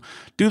to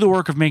do the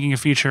work of making a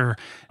feature,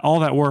 all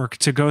that work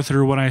to go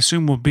through what I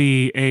assume will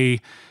be a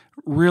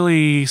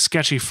really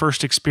sketchy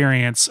first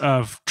experience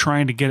of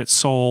trying to get it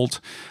sold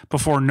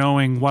before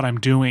knowing what I'm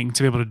doing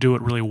to be able to do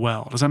it really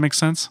well. Does that make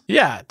sense?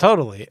 Yeah,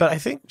 totally. But I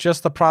think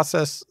just the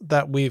process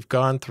that we've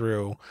gone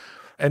through,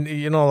 and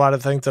a lot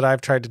of things that I've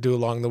tried to do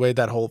along the way,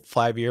 that whole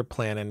 5-year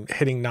plan and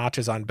hitting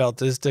notches on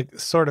belts, is to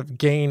sort of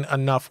gain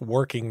enough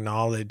working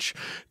knowledge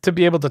to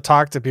be able to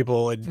talk to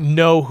people and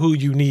know who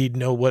you need,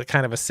 know what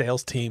kind of a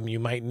sales team you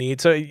might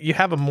need. So you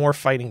have a more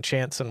fighting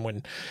chance than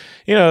when,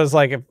 it's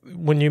like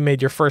when you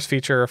made your first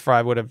feature, if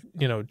I would have,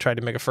 tried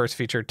to make a first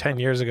feature 10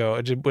 years ago,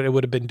 it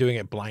would have been doing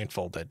it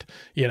blindfolded,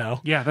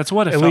 Yeah, that's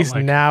what it felt like. At least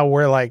now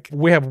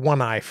we have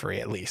one eye free,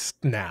 at least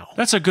now.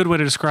 That's a good way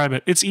to describe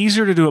it. It's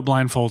easier to do it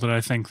blindfolded, I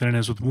think, than it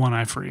is with one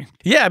eye free.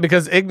 Yeah,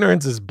 because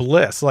ignorance is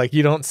bliss. Like,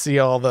 you don't see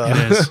all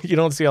the you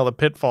don't see all the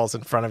pitfalls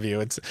in front of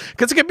you. It's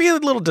because it can be a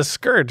little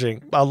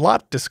discouraging, a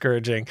lot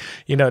discouraging,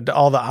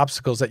 all the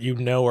obstacles that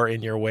are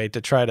in your way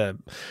to try to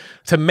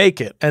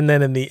make it. And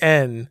then in the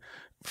end,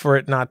 for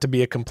it not to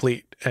be a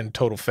complete and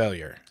total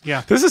failure.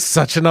 Yeah. This is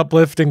such an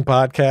uplifting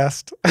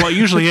podcast. Well, it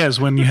usually is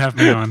when you have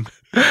me on.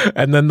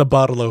 And then the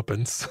bottle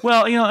opens.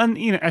 Well,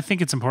 I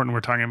think it's important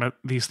we're talking about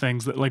these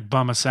things that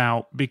bum us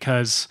out,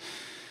 because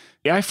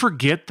I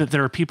forget that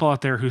there are people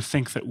out there who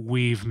think that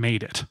we've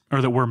made it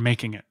or that we're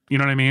making it. You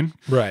know what I mean?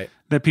 Right.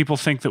 That people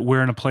think that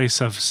we're in a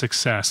place of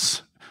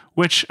success,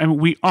 which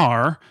we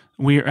are.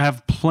 We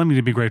have plenty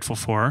to be grateful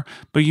for,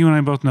 but you and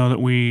I both know that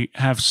we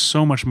have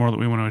so much more that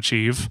we want to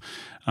achieve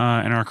in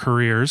our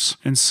careers.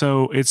 And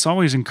so it's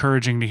always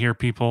encouraging to hear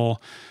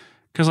people,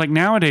 because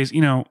nowadays,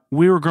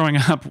 we were growing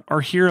up, our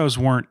heroes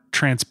weren't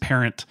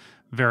transparent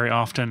very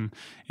often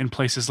in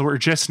places where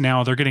just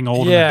now they're getting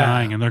old and they're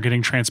dying and they're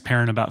getting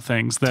transparent about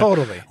things that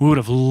we would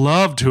have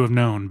loved to have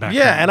known back then.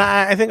 Yeah, and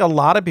I think a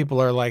lot of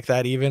people are like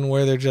that, even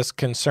where they're just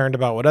concerned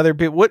about what other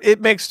people...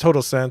 It makes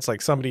total sense.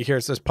 Like, somebody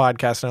hears this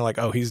podcast and they're like,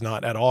 oh, he's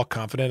not at all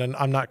confident, and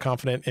I'm not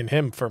confident in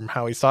him from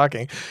how he's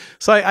talking.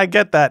 So I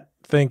get that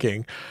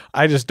thinking.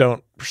 I just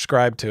don't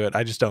prescribe to it.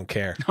 I just don't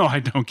care. No, I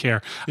don't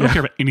care. I don't care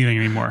about anything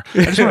anymore.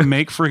 I just want to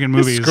make friggin'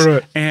 movies. Screw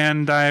it.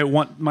 And I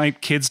want my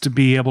kids to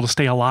be able to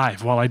stay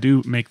alive while I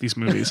do make these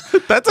movies.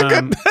 That's a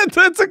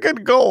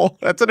good goal.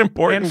 That's an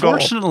important goal.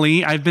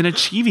 Unfortunately, I've been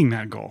achieving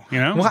that goal,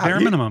 Wow, bare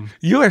minimum.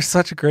 You are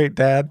such a great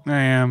dad. I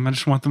am. I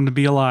just want them to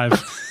be alive,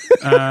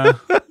 to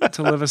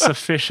live a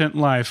sufficient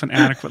life, an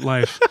adequate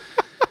life.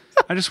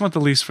 I just want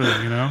the least for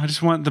them, you know? I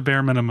just want the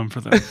bare minimum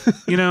for them.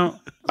 You know?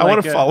 I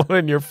want to follow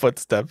in your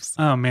footsteps.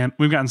 Oh, man.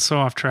 We've gotten so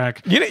off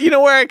track. You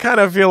know where I kind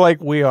of feel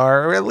like we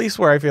are, or at least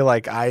where I feel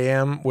like I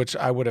am, which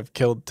I would have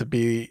killed to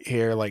be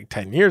here like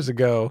 10 years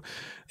ago,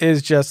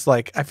 is just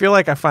like, I feel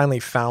like I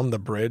finally found the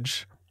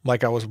bridge.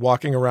 Like I was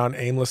walking around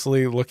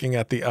aimlessly looking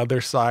at the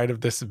other side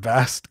of this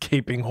vast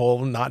gaping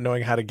hole, not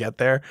knowing how to get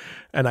there.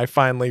 And I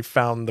finally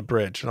found the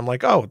bridge. And I'm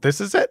like, oh,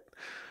 this is it?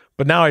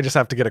 But now I just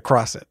have to get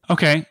across it.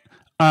 Okay.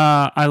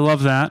 I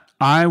love that.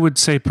 I would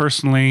say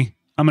personally,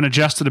 I'm going to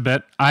adjust it a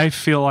bit. I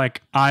feel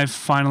like I've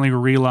finally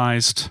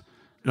realized,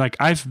 like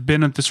I've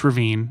been at this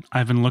ravine.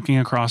 I've been looking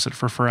across it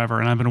for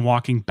forever. And I've been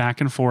walking back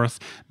and forth,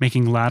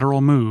 making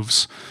lateral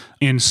moves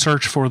in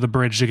search for the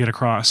bridge to get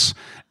across.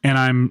 And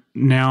I'm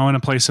now in a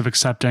place of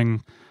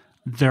accepting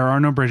there are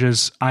no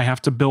bridges. I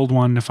have to build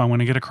one if I want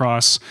to get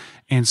across.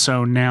 And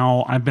so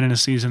now I've been in a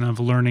season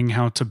of learning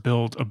how to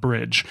build a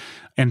bridge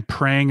and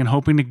praying and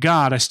hoping to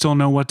God I still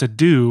know what to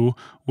do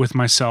with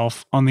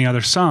myself on the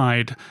other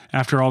side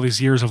after all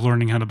these years of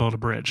learning how to build a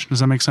bridge. Does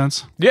that make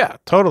sense? Yeah,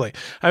 totally.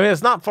 I mean,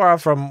 it's not far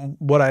off from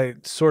what I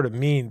sort of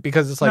mean,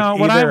 because it's like no,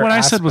 what I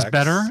said was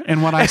better,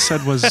 and what I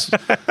said was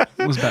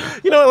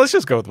better. You know what? Let's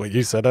just go with what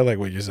you said. I like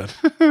what you said.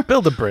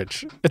 Build a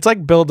bridge. It's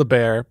like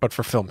Build-A-Bear, but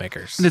for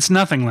filmmakers. It's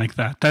nothing like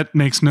that. That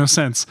makes no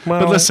sense.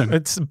 Well, but listen,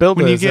 it's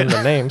Build-A is in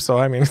the name, so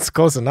I mean, it's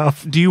close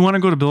enough. Do you want to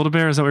go to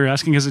Build-A-Bear? Is that what you're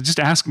asking? Because just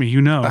ask me.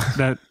 You know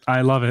that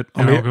I love it.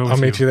 And I'll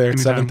meet you there at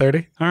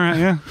 7:30. All right,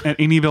 yeah. At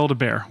any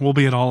Build-A-Bear. We'll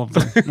be at all of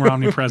them. We're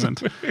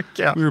omnipresent.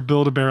 Yeah. We're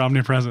Build-A-Bear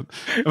omnipresent.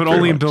 But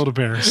only in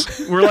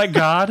Build-A-Bears. We're like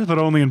God, but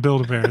only in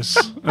Build-A-Bears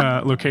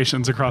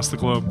locations across the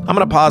globe. I'm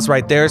going to pause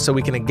right there so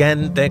we can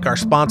again thank our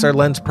sponsor,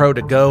 Lens Pro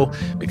To Go,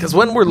 because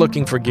when we're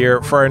looking for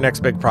gear for our next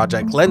big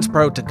project, Lens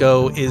Pro To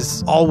Go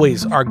is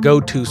always our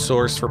go-to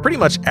source for pretty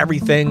much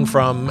everything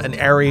from an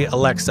Arri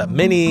Alexa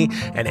Mini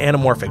and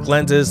anamorphic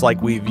lenses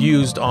like we've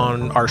used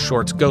on our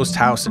shorts Ghost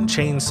House and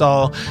Chainsaw,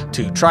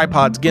 to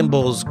tripods,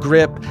 gimbals,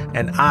 grip,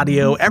 and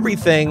audio,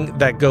 everything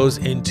that goes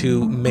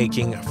into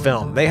making a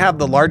film. They have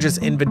the largest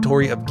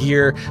inventory of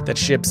gear that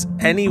ships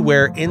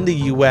anywhere in the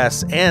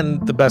US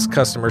and the best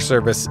customer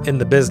service in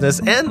the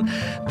business, and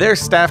they're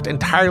staffed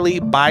entirely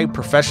by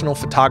professional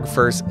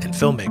photographers and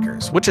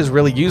filmmakers, which is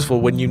really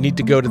useful when you need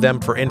to go to them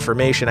for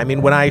information. I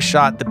mean, when I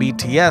shot the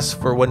BTS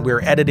for when we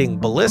were editing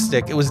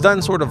Ballistic, it was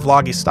done sort of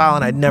vloggy style,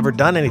 and I'd never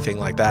done anything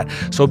like that.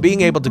 So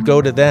being able to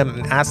go to them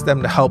and ask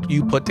them to help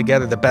you put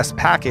together the best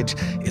package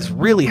is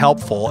really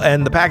helpful,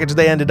 and the package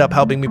they ended up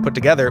helping me put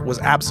together was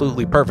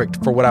absolutely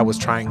perfect for what I was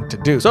trying to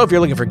do. So if you're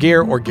looking for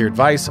gear or gear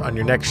advice on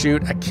your next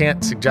shoot, I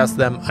can't suggest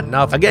them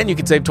enough. Again, you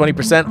can save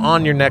 20%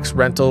 on your next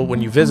rental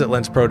when you visit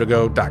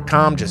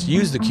lensprotogo.com. Just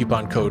use the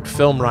coupon code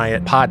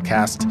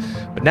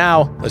FILMRIOTPODCAST. But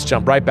now, let's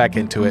jump right back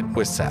into it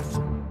with Seth.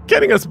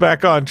 Getting us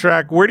back on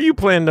track, where do you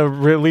plan to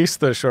release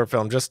the short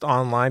film? Just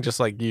online, just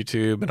like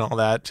YouTube and all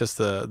that? Just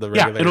the regular?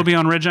 Yeah, it'll be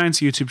on Red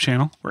Giant's YouTube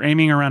channel. We're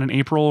aiming around an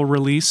April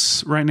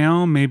release right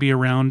now, maybe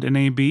around an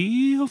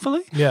AB,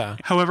 hopefully. Yeah.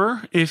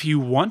 However, if you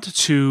want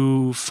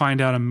to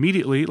find out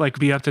immediately, like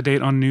be up to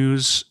date on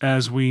news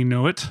as we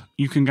know it,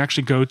 you can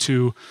actually go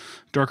to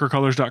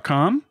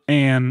darkercolors.com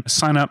and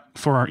sign up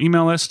for our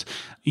email list.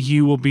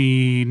 You will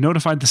be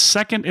notified the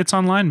second it's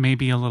online,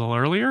 maybe a little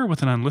earlier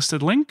with an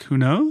unlisted link, who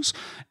knows?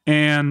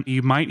 And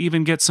you might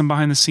even get some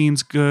behind the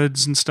scenes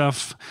goods and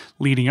stuff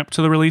leading up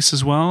to the release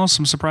as well,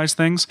 some surprise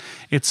things.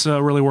 It's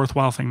a really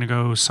worthwhile thing to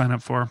go sign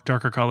up for,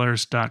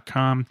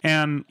 darkercolors.com.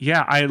 And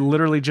yeah, I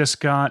literally just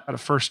got a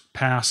first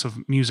pass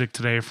of music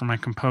today from my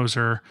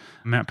composer,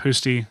 Matt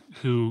Pusty,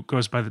 who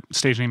goes by the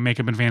stage name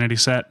Makeup and Vanity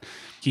Set.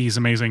 He's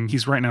amazing.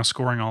 He's right now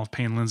scoring all of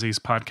Payne Lindsay's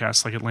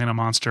podcasts like Atlanta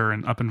Monster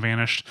and Up and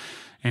Vanished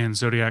and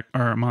Zodiac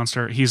or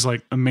Monster. He's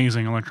like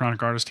amazing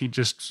electronic artist. He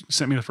just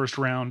sent me the first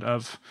round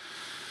of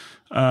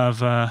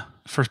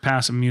first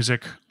pass of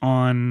music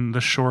on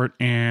the short,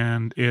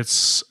 and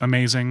it's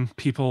amazing.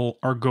 People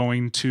are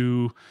going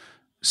to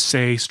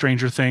say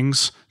Stranger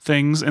Things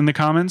in the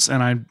comments,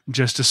 and I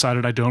just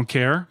decided I don't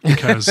care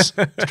because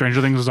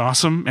Stranger Things is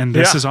awesome and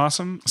this is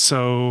awesome.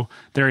 So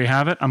there you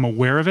have it. I'm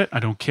aware of it. I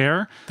don't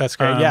care. That's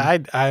great. Yeah,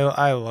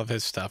 I love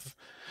his stuff.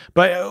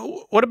 But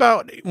what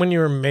about when you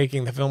were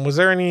making the film? Was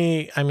there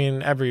any, I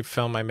mean, every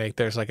film I make,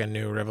 there's like a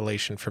new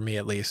revelation for me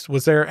at least.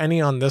 Was there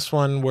any on this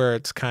one where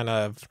it's kind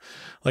of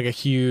like a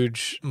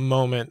huge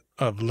moment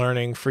of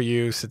learning for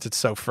you since it's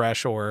so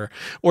fresh, or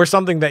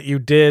something that you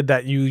did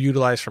that you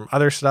utilized from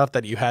other stuff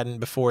that you hadn't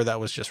before that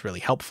was just really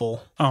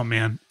helpful? Oh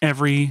man,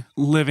 every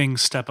living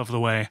step of the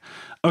way.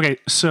 Okay,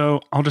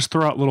 so I'll just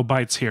throw out little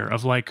bites here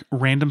of like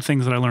random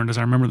things that I learned as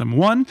I remember them.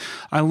 One,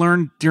 I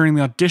learned during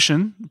the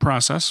audition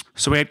process.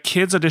 So we had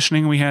kids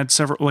auditioning. We had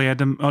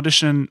them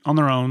audition on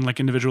their own, like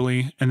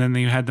individually, and then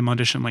you had them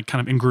audition like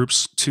kind of in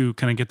groups to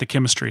kind of get the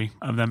chemistry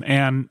of them.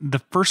 And the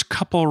first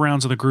couple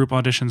rounds of the group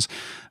auditions,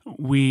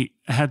 we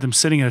had them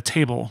sitting at a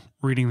table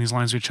reading these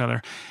lines to each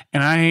other.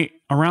 And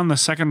around the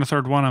second or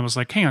third one, I was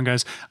like, hang on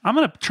guys, I'm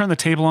going to turn the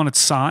table on its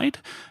side.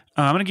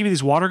 I'm going to give you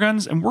these water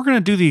guns, and we're going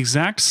to do the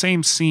exact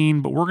same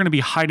scene, but we're going to be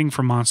hiding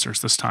from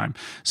monsters this time.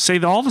 Say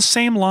all the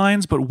same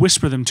lines, but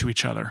whisper them to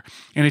each other.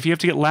 And if you have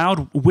to get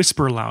loud,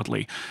 whisper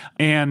loudly.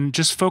 And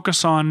just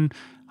focus on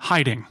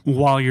hiding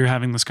while you're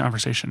having this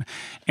conversation.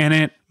 And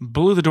it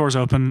blew the doors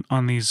open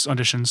on these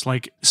auditions.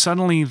 Like,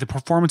 suddenly the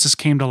performances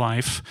came to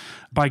life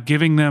by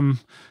giving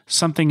them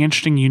something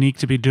interesting, unique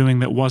to be doing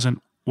that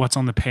wasn't what's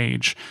on the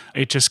page.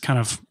 It just kind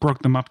of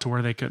broke them up to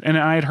where they could. And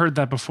I had heard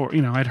that before.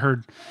 I'd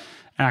heard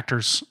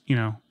actors,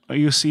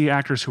 you see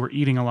actors who are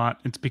eating a lot.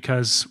 It's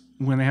because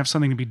when they have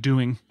something to be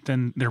doing,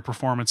 then their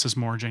performance is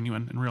more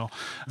genuine and real.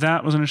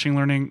 That was an interesting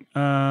learning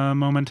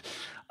moment.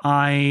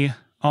 I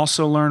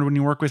also learned when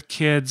you work with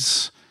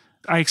kids,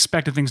 I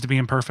expected things to be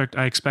imperfect.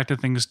 I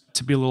expected things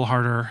to be a little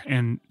harder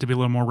and to be a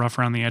little more rough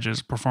around the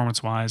edges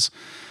performance-wise.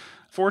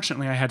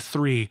 Fortunately, I had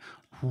 3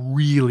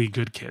 really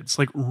good kids,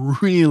 like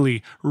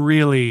really,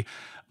 really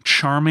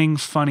charming,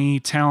 funny,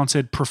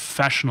 talented,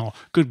 professional.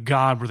 Good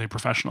God, were they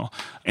professional.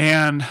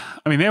 And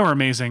I mean, they were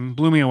amazing,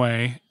 blew me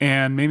away,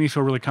 and made me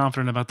feel really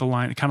confident about the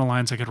kind of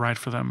lines I could write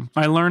for them.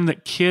 I learned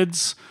that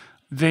kids,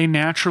 they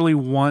naturally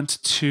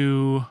want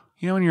to,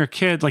 when you're a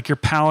kid, like your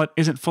palate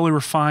isn't fully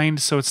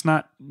refined, so it's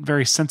not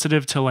very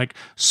sensitive to like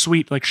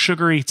sweet, like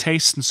sugary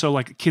tastes. And so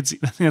like kids,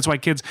 I think that's why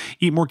kids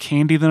eat more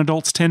candy than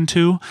adults tend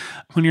to.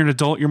 When you're an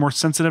adult, you're more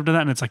sensitive to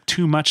that, and it's like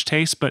too much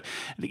taste. But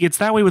it's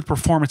that way with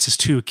performances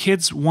too.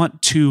 Kids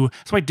want to,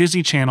 that's why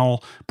Disney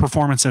Channel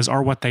performances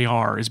are what they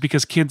are, is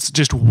because kids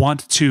just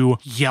want to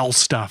yell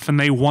stuff, and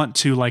they want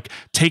to like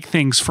take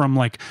things from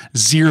like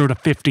 0 to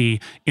 50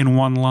 in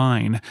one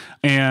line.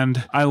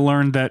 And I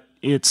learned that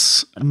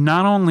it's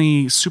not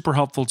only super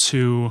helpful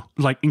to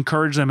like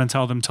encourage them and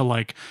tell them to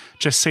like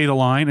just say the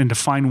line and to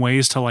find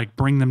ways to like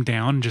bring them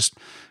down and just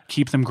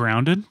keep them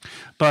grounded.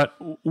 But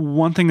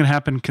one thing that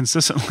happened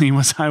consistently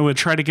was I would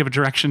try to give a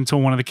direction to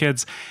one of the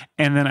kids.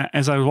 And then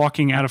as I was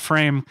walking out of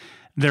frame,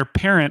 their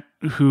parent,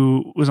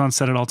 who was on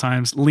set at all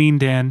times,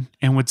 leaned in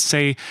and would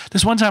say,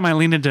 this one time I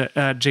leaned into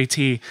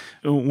JT,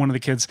 one of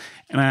the kids,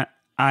 and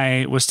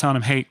I was telling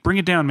him, hey, bring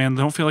it down, man.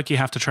 Don't feel like you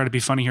have to try to be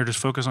funny here. Just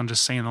focus on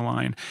just saying the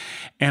line.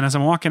 And as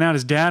I'm walking out,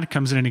 his dad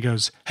comes in and he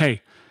goes,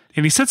 hey,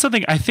 and he said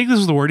something, I think this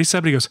was the word he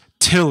said, but he goes,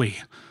 Tilly.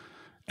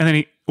 And then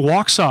he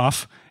walks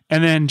off,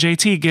 and then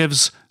JT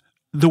gives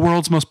the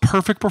world's most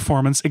perfect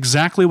performance,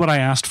 exactly what I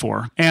asked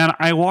for. And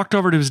I walked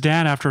over to his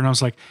dad after, and I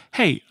was like,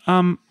 hey,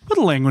 what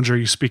language are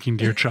you speaking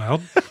to your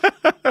child?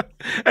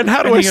 And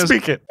how do I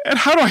speak it? And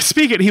how do I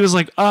speak it? He was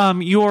like,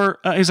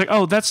 he's like,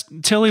 oh, that's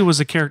Tilly was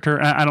a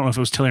character. I don't know if it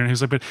was Tilly or not. He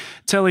was like, but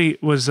Tilly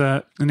was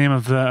the name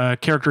of the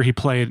character he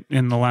played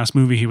in the last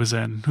movie he was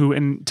in.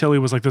 And Tilly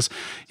was like this,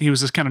 he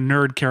was this kind of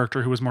nerd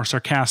character who was more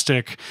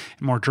sarcastic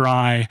and more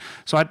dry.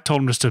 So I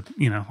told him just to,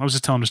 I was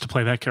just telling him just to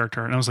play that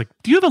character. And I was like,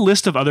 do you have a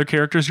list of other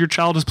characters your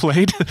child has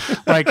played?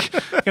 Like,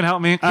 can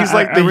help me? He's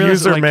like the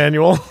user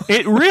manual.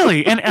 It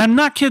really, and I'm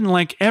not kidding,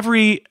 like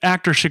every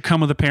actor should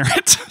come with a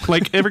parent.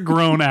 Like every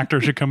grown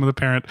actor should come with a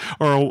parent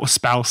or a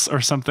spouse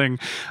or something.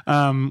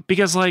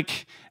 Because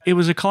like it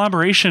was a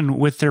collaboration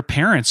with their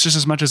parents just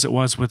as much as it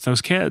was with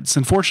those kids.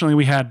 And fortunately,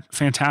 we had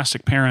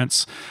fantastic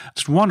parents,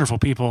 just wonderful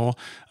people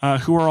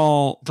who were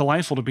all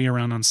delightful to be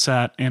around on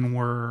set and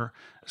were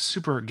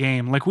super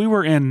game. Like we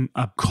were in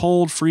a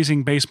cold,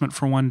 freezing basement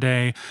for one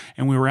day,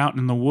 and we were out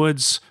in the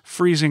woods,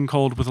 freezing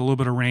cold with a little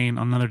bit of rain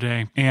on another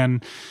day.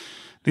 And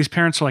these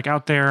parents are like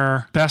out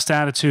there, best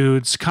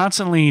attitudes,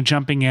 constantly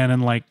jumping in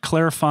and like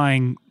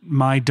clarifying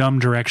my dumb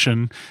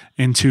direction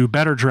into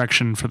better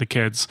direction for the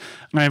kids.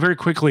 And I very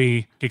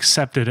quickly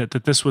accepted it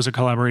that this was a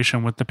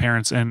collaboration with the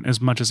parents and as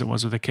much as it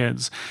was with the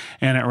kids.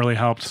 And it really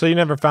helped. So you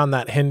never found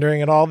that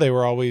hindering at all? They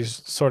were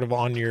always sort of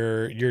on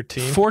your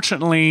team?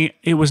 Fortunately,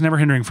 it was never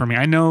hindering for me.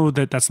 I know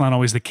that that's not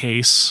always the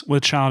case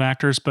with child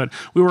actors, but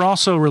we were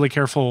also really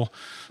careful.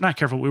 Not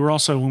careful. We were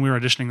also, when we were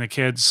auditioning the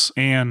kids,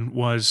 Anne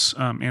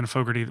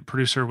Fogarty, the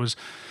producer,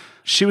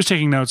 she was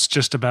taking notes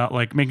just about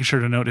like making sure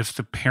to note if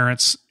the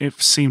parents,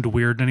 it seemed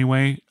weird in any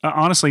way.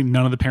 Honestly,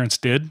 none of the parents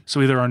did.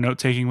 So either our note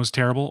taking was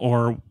terrible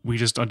or we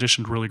just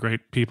auditioned really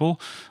great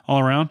people all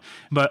around.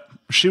 But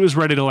she was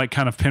ready to like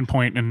kind of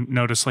pinpoint and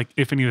notice like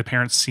if any of the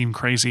parents seemed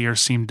crazy or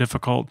seemed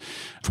difficult.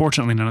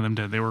 Fortunately, none of them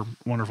did. They were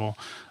wonderful.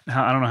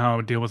 I don't know how I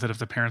would deal with it if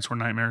the parents were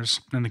nightmares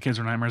and the kids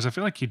were nightmares. I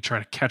feel like you'd try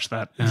to catch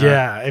that.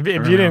 Yeah. If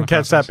you didn't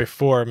catch that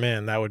before,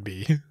 man, that would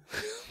be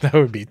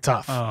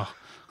tough. Oh.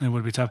 It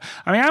would be tough.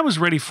 I mean,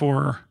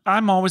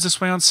 I'm always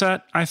this way on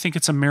set. I think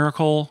it's a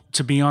miracle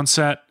to be on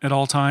set at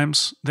all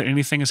times, that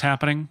anything is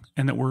happening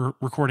and that we're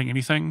recording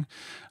anything,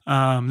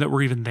 that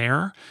we're even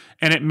there.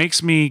 And it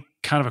makes me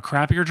kind of a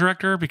crappier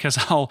director because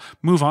I'll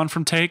move on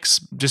from takes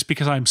just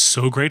because I'm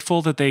so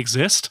grateful that they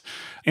exist.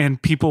 And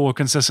people will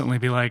consistently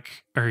be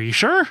like, are you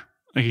sure?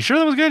 Are you sure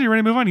that was good? You ready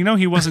to move on?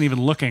 He wasn't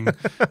even looking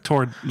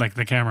toward like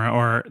the camera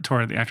or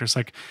toward the actress.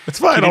 Like, it's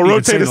fine. I'll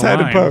rotate his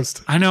head in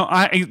post. I know.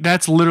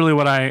 That's literally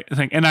what I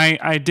think. And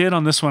I did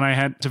on this one. I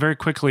had to very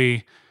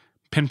quickly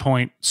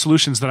pinpoint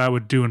solutions that I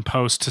would do in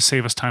post to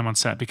save us time on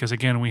set. Because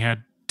again, we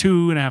had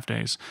 2.5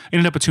 days.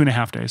 Ended up with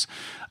 2.5 days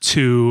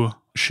to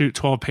shoot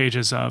 12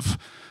 pages of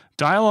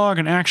dialogue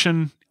and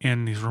action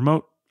in these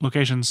remote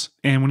locations.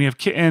 And when you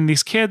have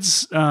these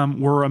kids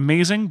were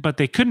amazing, but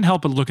they couldn't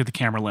help but look at the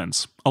camera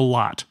lens a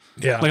lot.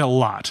 Yeah. Like a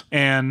lot.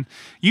 And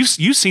you've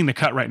seen the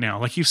cut right now.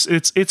 Like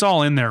it's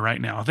all in there right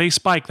now. They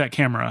spike that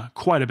camera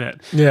quite a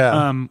bit.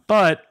 Yeah.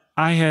 But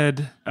I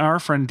had our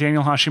friend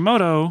Daniel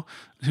Hashimoto,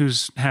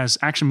 has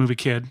Action Movie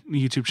Kid,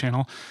 the YouTube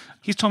channel.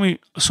 He's told me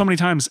so many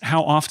times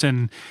how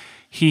often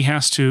he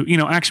has to,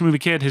 Action Movie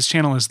Kid, his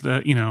channel is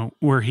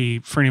where he,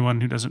 for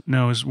anyone who doesn't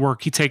know his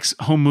work, he takes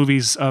home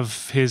movies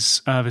of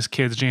his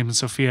kids, James and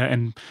Sophia,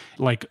 and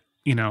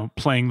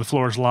playing The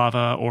Floor is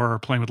Lava or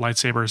playing with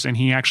lightsabers, and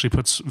he actually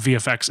puts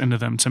VFX into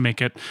them to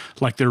make it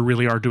like they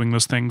really are doing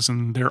those things,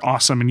 and they're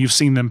awesome, and you've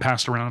seen them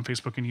passed around on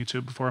Facebook and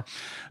YouTube before.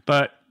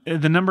 But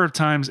the number of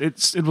times,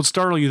 it will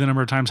startle you the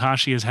number of times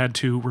Hashi has had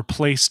to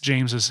replace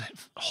James's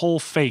whole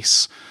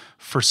face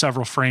for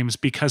several frames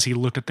because he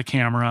looked at the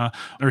camera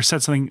or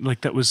said something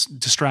like that was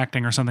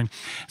distracting or something.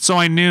 So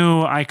I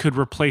knew I could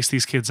replace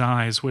these kids'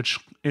 eyes, which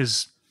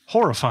is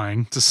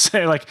horrifying to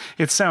say. Like,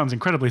 it sounds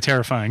incredibly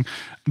terrifying,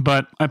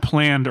 but I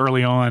planned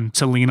early on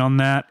to lean on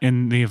that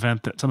in the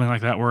event that something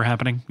like that were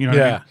happening. You know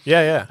what I mean?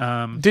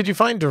 Yeah. Did you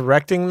find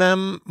directing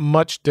them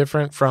much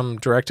different from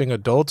directing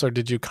adults, or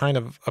did you kind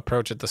of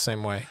approach it the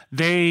same way?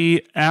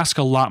 They ask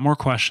a lot more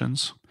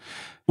questions.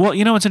 Well,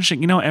 it's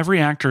interesting. Every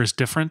actor is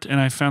different, and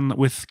I found that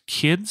with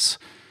kids,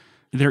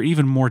 they're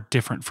even more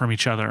different from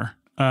each other.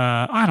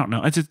 I don't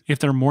know if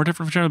they're more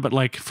different from each other, but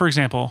like, for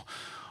example,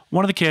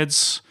 one of the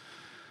kids,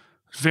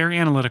 very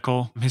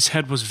analytical. His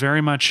head was very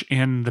much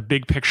in the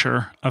big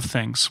picture of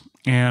things,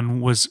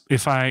 and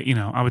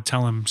I would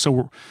tell him,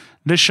 so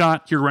this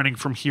shot, you're running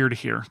from here to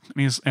here.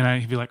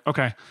 And he'd be like,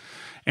 okay.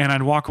 And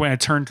I'd walk away, I'd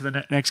turn to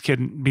the next kid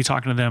and be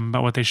talking to them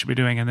about what they should be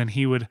doing. And then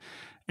he would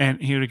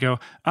go,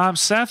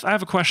 Seth, I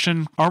have a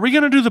question. Are we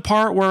going to do the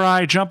part where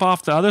I jump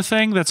off the other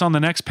thing that's on the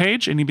next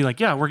page? And he'd be like,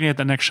 yeah, we're going to get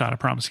the next shot, I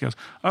promise. He goes,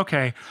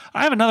 okay,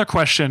 I have another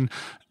question.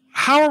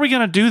 How are we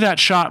going to do that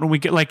shot when we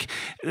get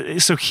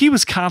so he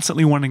was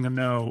constantly wanting to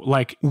know,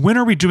 when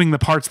are we doing the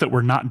parts that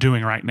we're not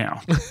doing right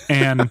now?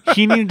 And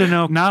he needed to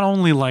know not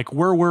only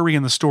where were we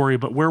in the story,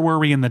 but where were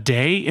we in the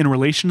day in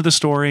relation to the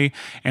story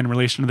and in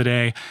relation to the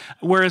day.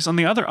 Whereas on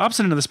the other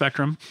opposite end of the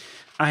spectrum,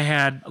 I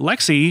had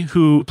Lexi,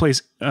 who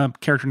plays a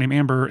character named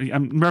Amber.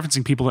 I'm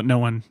referencing people that no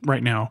one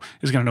right now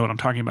is going to know what I'm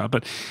talking about,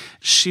 but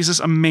she's this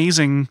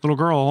amazing little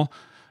girl.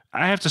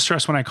 I have to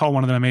stress when I call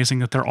one of them amazing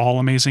that they're all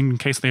amazing in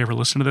case they ever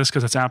listen to this,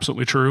 because it's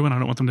absolutely true, and I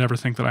don't want them to ever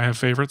think that I have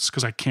favorites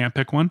because I can't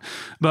pick one.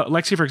 But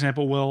Lexi, for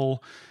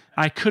example,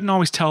 I couldn't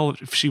always tell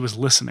if she was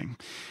listening.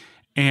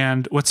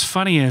 And what's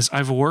funny is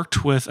I've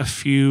worked with a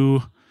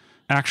few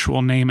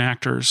actual name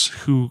actors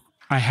who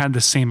I had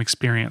the same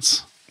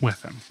experience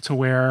with them, to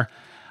where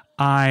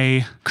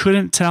I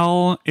couldn't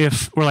tell you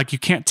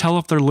can't tell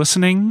if they're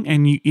listening,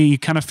 and you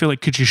kind of feel like,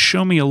 could you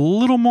show me a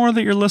little more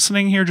that you're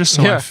listening here, just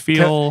so I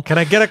feel... Can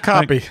I get a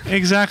copy?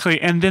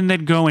 Exactly. And then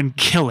they'd go and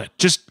kill it,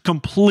 just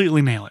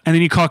completely nail it. And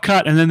then you call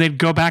cut, and then they'd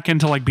go back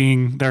into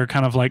being their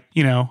kind of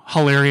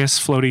hilarious,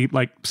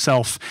 floaty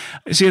self.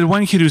 So you had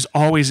one kid who's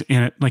always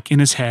in it, in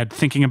his head,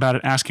 thinking about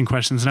it, asking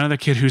questions. Another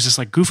kid who's just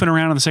goofing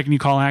around, and the second you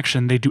call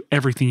action, they do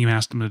everything you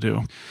asked them to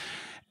do.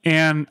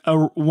 And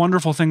a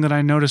wonderful thing that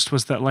I noticed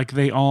was that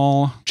they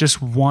all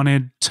just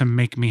wanted to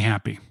make me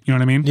happy. You know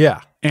what I mean?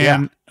 Yeah.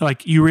 And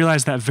you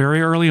realize that very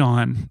early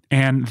on,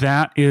 and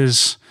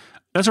that's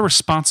a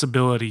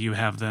responsibility you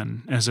have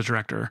then as a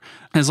director,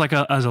 as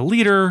a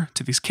leader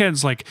to these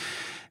kids.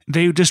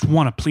 They just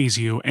want to please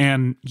you,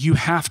 and you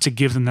have to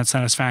give them that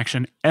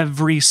satisfaction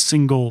every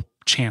single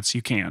chance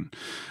you can.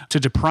 To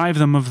deprive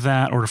them of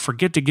that or to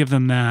forget to give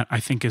them that, I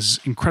think, is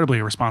incredibly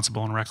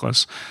irresponsible and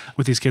reckless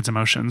with these kids'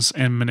 emotions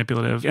and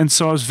manipulative. And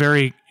so I was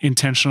very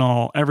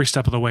intentional every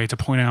step of the way to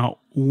point out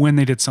when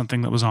they did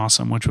something that was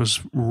awesome, which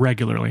was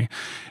regularly,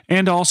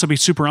 and to also be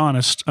super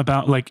honest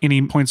about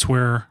any points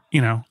where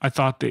I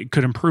thought they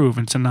could improve,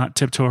 and to not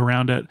tiptoe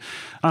around it.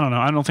 I don't know.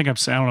 I don't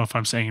know if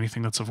I'm saying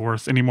anything that's of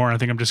worth anymore. I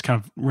think I'm just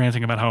kind of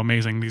ranting about how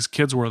amazing these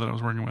kids were that I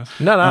was working with.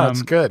 No,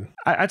 it's good.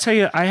 I tell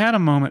you, I had a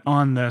moment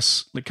on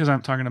this, because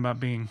I'm talking about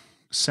being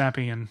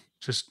sappy and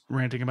just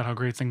ranting about how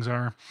great things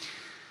are.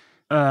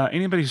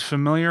 Anybody who's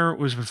familiar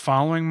with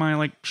following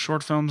my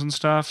short films and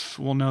stuff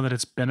will know that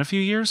it's been a few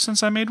years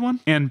since I made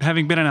one. And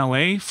having been in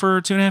LA for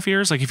 2.5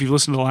 years, if you've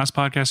listened to the last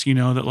podcast, you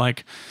know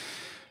that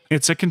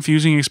it's a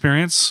confusing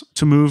experience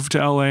to move to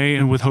LA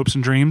and with hopes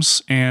and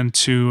dreams, and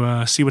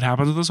to see what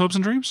happens with those hopes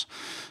and dreams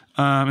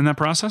in that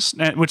process,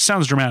 which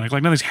sounds dramatic.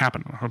 Nothing's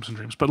happened with hopes and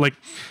dreams, but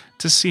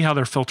to see how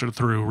they're filtered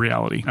through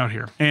reality out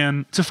here.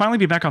 And to finally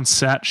be back on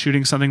set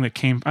shooting something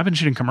I've been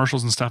shooting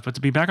commercials and stuff, but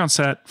to be back on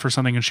set for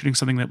something and shooting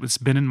something that's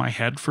been in my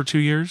head for 2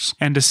 years,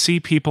 and to see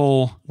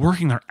people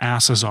working their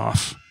asses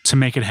off to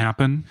make it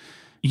happen.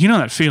 You know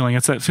that feeling.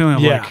 It's that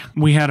feeling of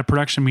we had a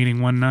production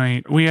meeting one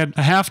night. We had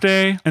a half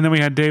day, and then we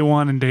had day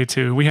one and day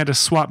two. We had to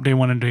swap day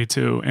one and day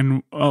two,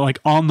 and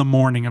on the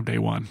morning of day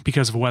one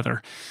because of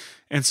weather.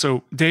 And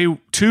so day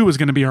two was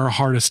going to be our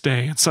hardest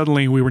day. And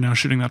suddenly we were now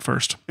shooting that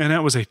first. And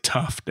that was a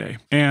tough day.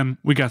 And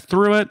we got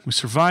through it. We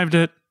survived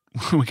it.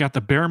 we got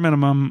the bare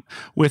minimum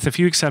with a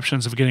few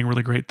exceptions of getting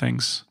really great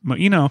things. But,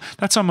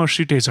 that's how most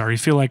shoot days are. You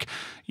feel like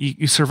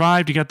you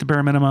survived, you got the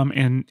bare minimum,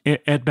 and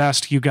at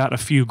best, you got a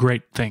few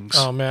great things.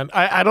 Oh, man.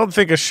 I don't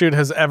think a shoot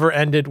has ever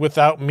ended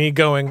without me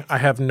going, I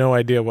have no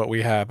idea what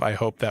we have. I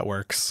hope that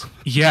works.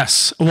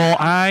 Yes. Well,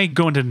 I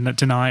go into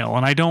denial,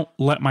 and I don't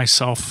let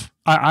myself...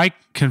 I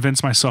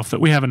convince myself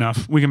that we have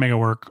enough. We can make it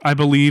work. I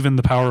believe in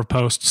the power of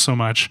post so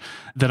much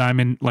that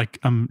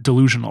I'm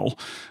delusional.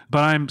 But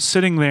I'm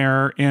sitting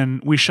there,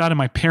 and we shot in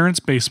my parents'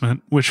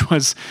 basement, which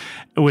was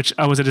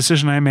a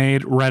decision I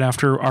made right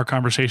after our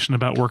conversation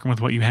about working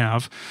with what you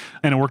have,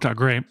 and it worked out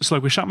great. So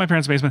we shot in my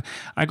parents' basement.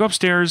 I go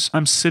upstairs.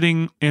 I'm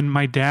sitting in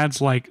my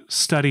dad's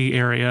study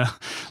area,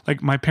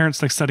 my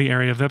parents' study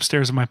area, the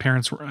upstairs of my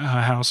parents'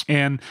 house,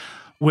 and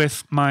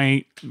with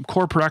my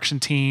core production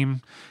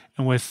team.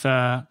 And with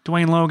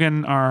Dwayne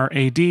Logan, our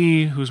AD,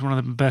 who's one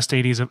of the best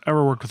ADs I've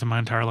ever worked with in my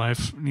entire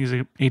life. He's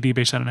an AD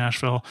based out of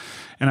Nashville.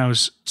 And I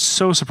was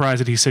so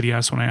surprised that he said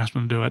yes when I asked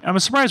him to do it. I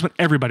was surprised when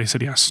everybody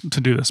said yes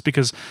to do this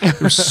because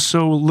there's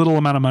so little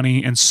amount of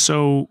money and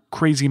so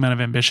crazy amount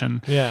of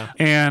ambition. Yeah.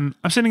 And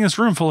I'm sitting in this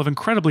room full of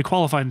incredibly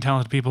qualified and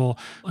talented people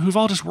who've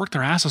all just worked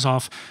their asses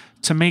off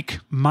to make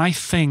my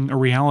thing a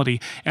reality.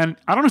 And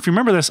I don't know if you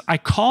remember this. I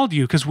called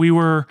you because we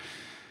were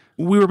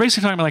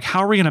basically talking about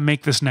how are we going to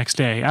make this next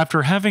day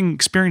after having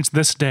experienced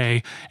this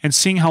day and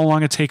seeing how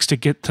long it takes to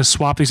get to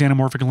swap these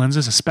anamorphic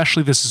lenses,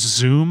 especially this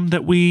zoom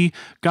that we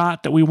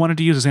wanted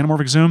to use, this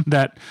anamorphic zoom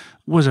that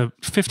was a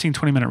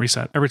 15-20 minute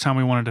reset every time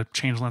we wanted to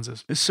change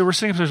lenses. So we're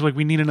sitting upstairs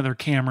we need another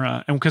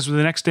camera. And because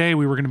the next day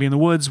we were going to be in the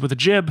woods with a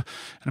jib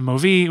and a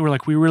Movi, we're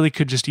we really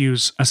could just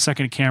use a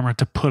second camera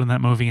to put in that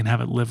Movi and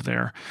have it live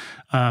there.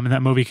 And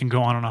that Movi can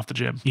go on and off the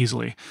jib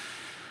easily.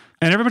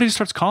 And everybody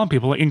starts calling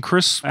people. And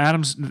Chris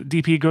Adams,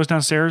 DP, goes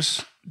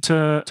downstairs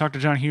to talk to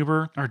John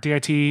Huber, our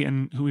DIT,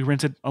 and who we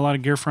rented a lot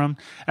of gear from.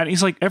 And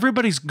he's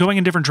everybody's going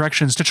in different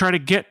directions to try to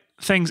get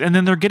things. And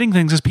then they're getting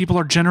things as people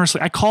are generously.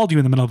 I called you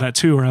in the middle of that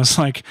too, where I was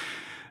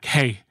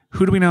hey,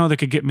 who do we know that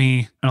could get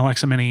me an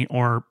Alexa Mini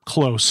or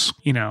close,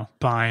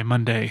 by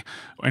Monday?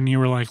 And you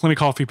were let me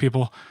call a few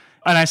people.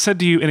 And I said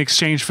to you in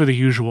exchange for the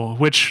usual,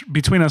 which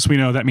between us, we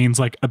know that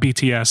means a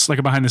BTS,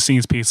 a behind the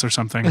scenes piece or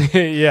something.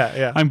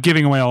 Yeah. I'm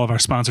giving away all of our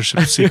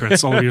sponsorship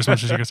secrets, all of your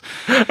sponsorship secrets.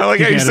 I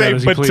like how you say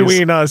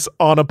between us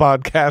on a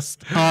podcast.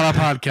 On a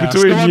podcast.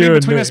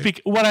 Between us.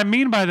 What I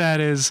mean by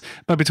that is,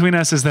 but between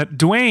us is that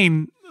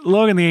Dwayne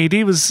Logan, the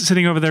AD, was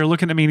sitting over there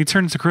looking at me, and he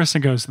turns to Chris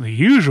and goes, the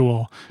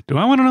usual? Do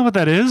I want to know what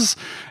that is?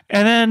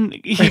 And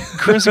then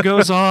Chris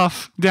goes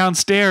off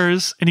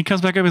downstairs, and he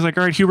comes back up. He's all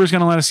right, Huber's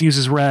going to let us use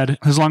his Red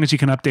as long as you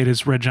can update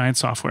his Red Giant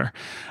software.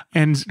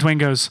 And Dwayne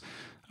goes,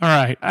 all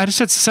right, I just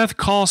had Seth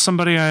call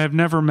somebody I have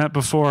never met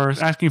before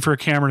asking for a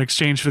camera in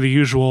exchange for the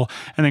usual.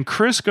 And then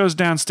Chris goes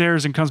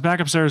downstairs and comes back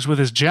upstairs with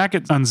his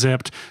jacket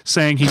unzipped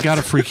saying he got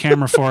a free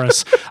camera for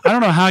us. I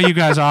don't know how you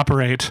guys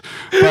operate,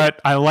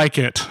 but I like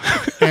it.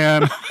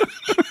 And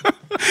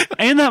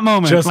in that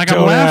moment,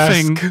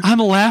 I'm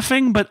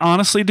laughing, but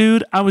honestly,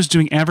 dude, I was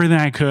doing everything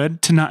I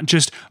could to not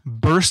just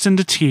burst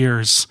into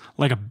tears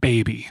like a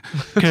baby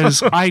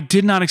because I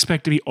did not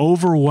expect to be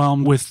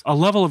overwhelmed with a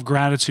level of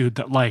gratitude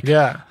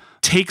that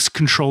takes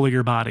control of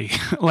your body.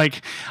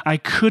 I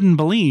couldn't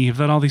believe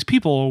that all these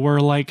people were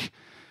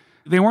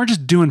they weren't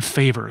just doing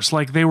favors.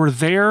 They were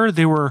there.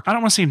 They were, I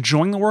don't want to say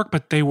enjoying the work,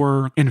 but they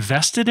were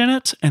invested in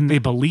it and they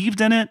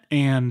believed in it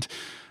and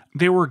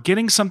they were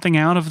getting something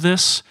out of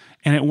this.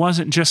 And it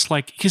wasn't just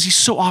because you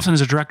so often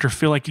as a director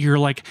feel like you're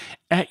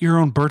at your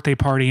own birthday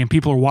party and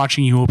people are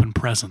watching you open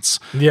presents.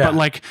 Yeah.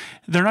 But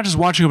they're not just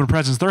watching you open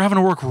presents. They're having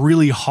to work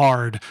really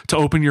hard to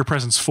open your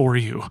presents for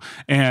you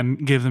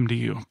and give them to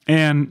you.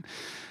 And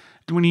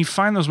when you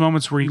find those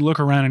moments where you look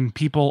around and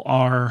people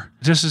are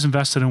just as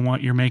invested in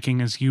what you're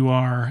making as you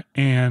are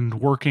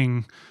and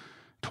working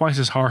twice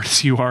as hard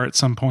as you are at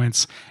some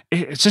points,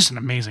 it's just an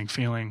amazing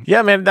feeling.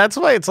 Yeah, man, that's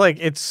why it's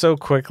it so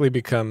quickly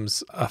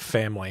becomes a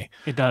family.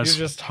 It does.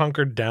 You're just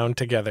hunkered down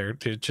together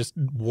to just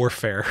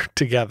warfare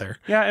together.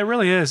 Yeah, it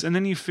really is. And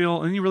then you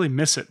really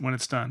miss it when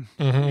it's done.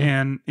 Mm-hmm.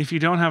 And if you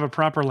don't have a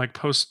proper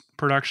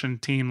post-production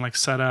team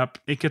set up,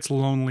 it gets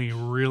lonely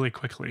really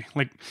quickly.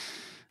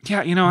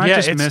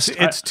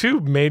 It's two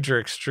major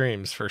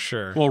extremes for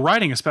sure. Well,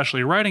 writing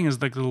especially. Writing is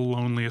the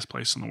loneliest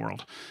place in the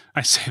world.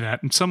 I say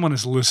that, and someone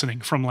is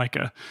listening from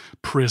a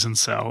prison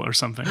cell or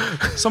something.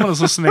 Someone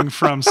is listening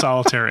from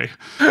solitary.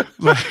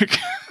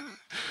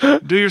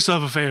 Do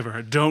yourself a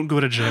favor. Don't go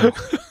to jail.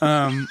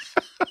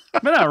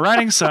 But no,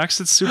 writing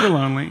sucks. It's super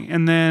lonely.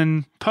 And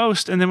then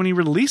and then when you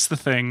release the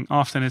thing,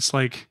 often it's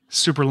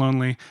super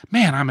lonely.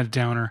 Man, I'm a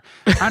downer.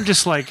 I'm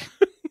just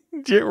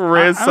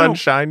Ray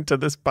sunshine to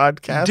this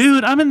podcast,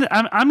 dude.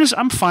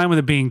 I'm fine with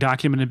it being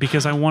documented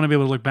because I want to be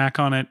able to look back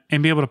on it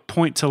and be able to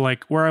point to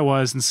where I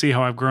was and see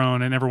how I've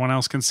grown, and everyone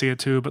else can see it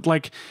too. But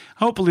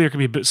hopefully there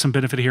can be some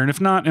benefit here, and if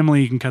not,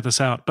 Emily, you can cut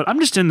this out. But I'm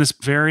just in this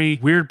very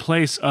weird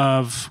place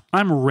of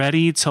I'm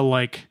ready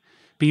to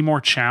be more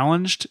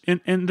challenged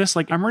in this.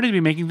 I'm ready to be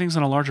making things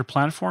on a larger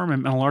platform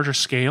and on a larger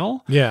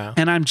scale. Yeah,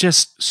 and I'm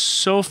just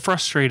so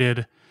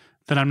frustrated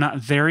that I'm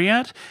not there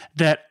yet,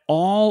 that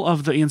all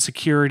of the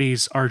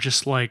insecurities are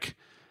just like,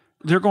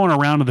 they're going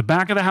around to the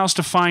back of the house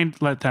to find,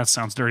 that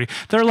sounds dirty.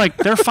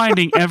 They're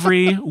finding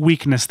every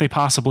weakness they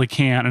possibly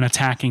can and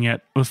attacking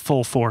it with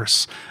full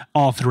force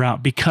all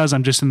throughout, because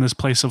I'm just in this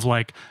place of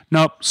like,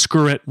 nope,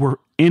 screw it. We're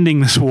ending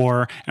this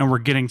war and we're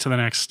getting to the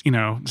next,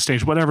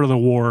 stage, whatever the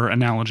war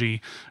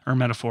analogy or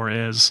metaphor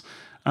is.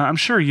 I'm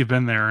sure you've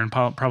been there and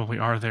probably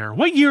are there.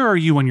 What year are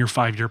you on your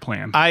 5-year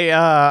plan?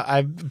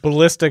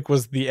 Ballistic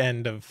was the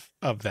end of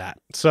that.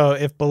 So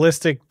if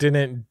Ballistic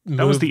didn't move,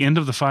 that was the end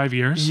of the 5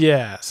 years?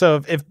 Yeah.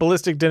 So if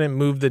Ballistic didn't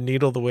move the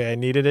needle the way I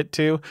needed it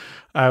to,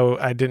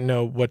 I didn't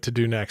know what to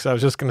do next. I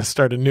was just going to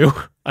start a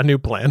new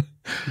plan.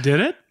 Did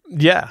it?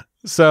 Yeah.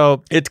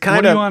 So it's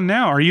kind of. What are you on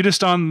now? Are you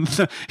just on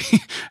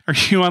are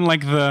you on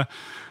like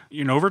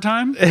in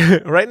overtime?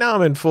 Right now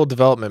I'm in full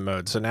development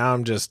mode. So now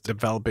I'm just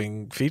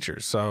developing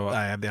features. So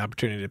I have the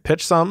opportunity to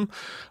pitch some,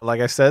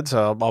 like I said.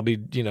 So I'll be,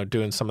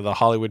 doing some of the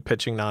Hollywood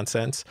pitching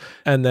nonsense.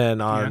 And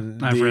then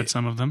I've read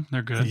some of them.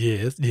 They're good.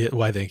 Yes. Yeah.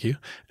 Why, thank you.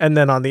 And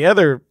then on the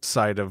other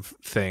side of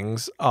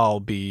things, I'll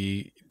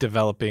be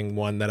developing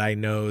one that I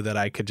know that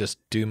I could just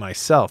do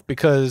myself,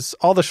 because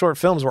all the short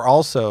films were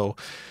also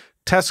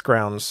test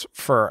grounds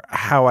for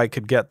how I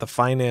could get the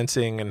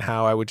financing and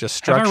how I would just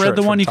structure it. Have I read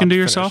the one you can do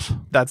yourself?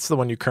 That's the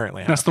one you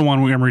currently have. That's the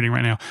one I'm reading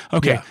right now.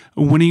 Okay. Yeah.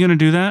 When are you going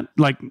to do that?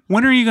 Like,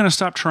 when are you going to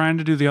stop trying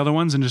to do the other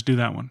ones and just do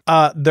that one?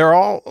 They're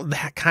all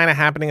kind of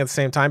happening at the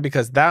same time,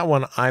 because that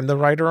one I'm the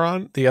writer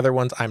on. The other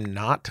ones I'm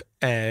not.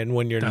 And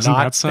when you're Doesn't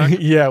not, that suck?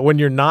 Yeah, when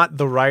you're not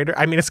the writer,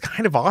 I mean, it's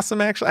kind of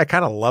awesome, actually. I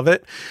kind of love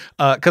it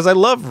because I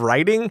love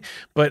writing.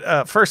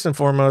 But first and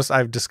foremost,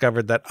 I've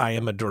discovered that I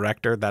am a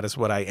director. That is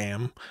what I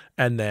am.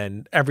 And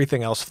then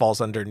everything else falls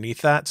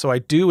underneath that. So I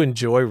do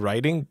enjoy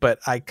writing, but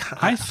I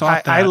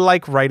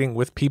like writing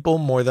with people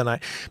more than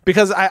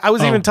because I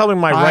was even telling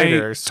my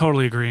writers. I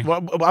totally agree.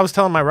 Well, I was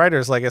telling my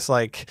writers, like, it's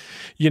like,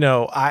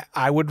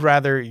 I would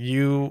rather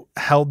you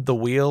held the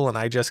wheel and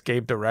I just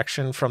gave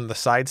direction from the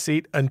side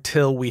seat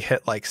until we hit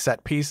like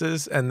set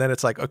pieces, and then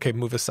it's like, okay,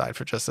 move aside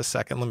for just a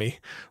second. Let me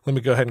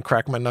go ahead and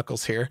crack my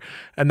knuckles here.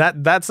 And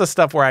that's the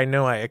stuff where I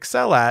know I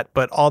excel at,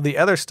 but all the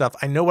other stuff,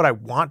 I know what I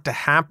want to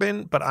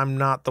happen, but I'm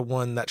not the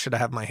one that should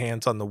have my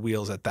hands on the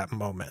wheels at that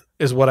moment,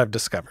 is what I've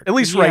discovered, at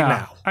least right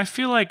now. I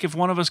feel like if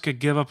one of us could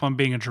give up on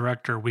being a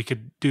director, we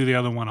could do the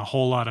other one a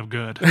whole lot of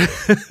good.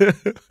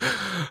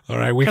 All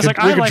right, we could like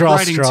draw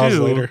writing straws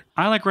too. later.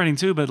 I like writing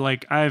too, but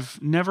like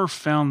I've never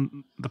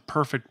found the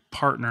perfect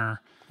partner.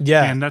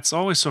 Yeah. And that's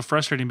always so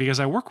frustrating because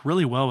I work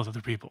really well with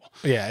other people.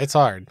 Yeah, it's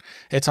hard.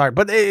 It's hard.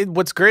 But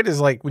what's great is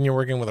like when you're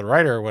working with a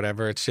writer or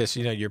whatever, it's just,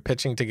 you're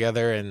pitching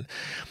together, and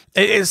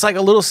it's like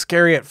a little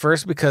scary at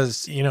first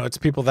because, it's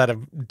people that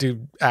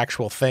do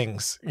actual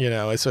things,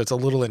 so it's a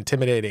little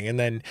intimidating. And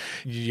then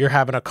you're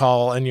having a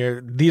call and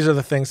these are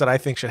the things that I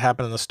think should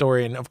happen in the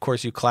story. And of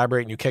course you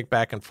collaborate and you kick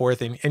back and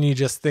forth and you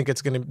just think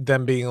it's going to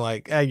them being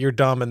like, hey, you're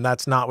dumb and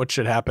that's not what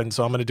should happen.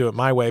 So I'm going to do it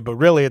my way. But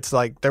really it's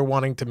like they're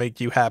wanting to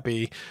make you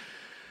happy,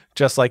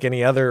 just like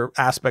any other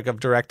aspect of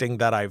directing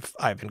that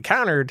I've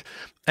encountered.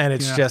 And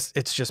it's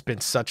just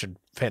been such a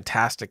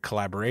fantastic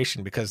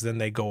collaboration, because then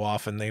they go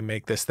off and they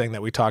make this thing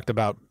that we talked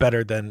about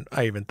better than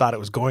I even thought it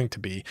was going to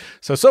be.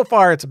 So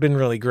far it's been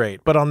really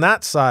great. But on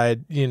that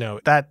side,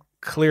 that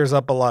clears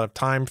up a lot of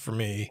time for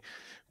me,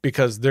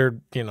 because they're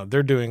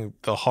doing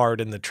the hard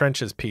in the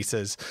trenches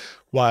pieces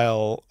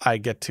while I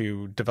get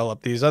to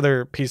develop these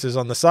other pieces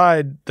on the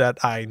side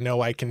that I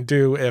know I can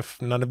do if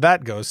none of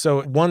that goes.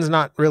 So one's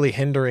not really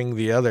hindering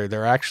the other.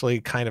 They're actually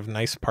kind of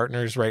nice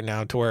partners right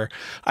now, to where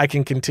I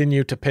can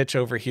continue to pitch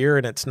over here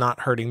and it's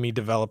not hurting me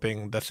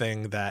developing the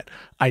thing that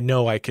I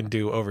know I can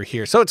do over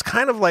here. So it's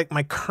kind of like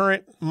my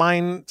current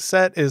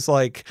mindset is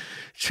like,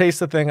 chase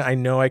the thing I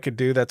know I could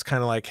do. That's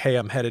kind of like, hey,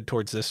 I'm headed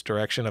towards this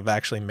direction of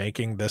actually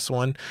making this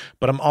one,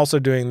 but I'm also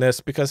doing this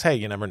because, hey,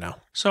 you never know.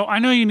 So I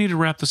know you need to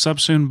wrap this up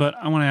soon, but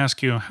I want to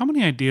ask you, how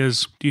many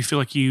ideas do you feel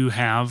like you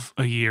have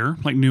a year,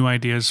 like new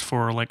ideas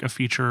for like a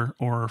feature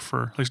or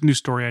for like new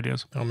story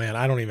ideas? Oh man,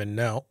 I don't even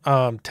know.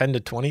 10 to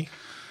 20.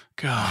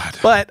 God.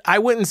 But I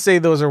wouldn't say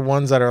those are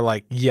ones that are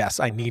like, yes,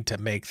 I need to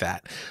make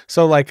that.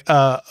 So like,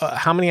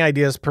 how many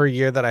ideas per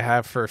year that I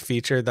have for a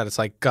feature that it's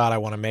like, God, I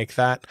want to make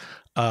that?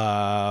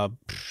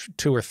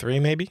 2 or 3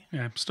 maybe.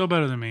 Yeah, still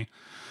better than me.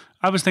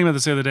 I was thinking about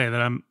this the other day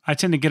that I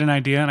tend to get an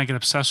idea and I get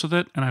obsessed with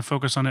it and I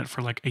focus on it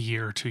for like a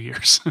year or 2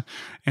 years,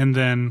 and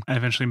then I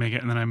eventually make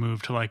it and then I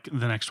move to like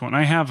the next one.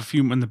 I have a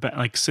few in the back,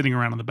 like sitting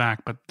around in the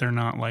back, but they're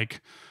not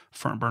like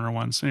front burner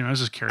ones. I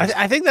was just curious.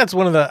 I think that's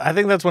one of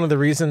the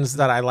reasons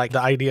that I like the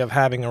idea of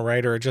having a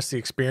writer, or just the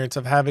experience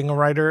of having a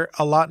writer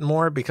a lot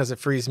more, because it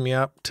frees me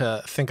up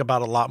to think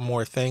about a lot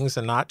more things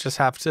and not just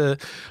have to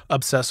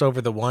obsess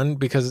over the one,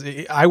 because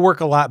I work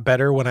a lot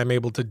better when I'm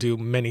able to do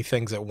many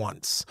things at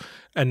once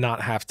and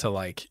not have to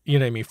like,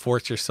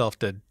 force yourself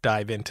to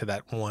dive into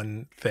that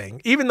one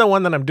thing. Even the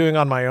one that I'm doing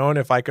on my own,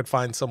 if I could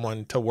find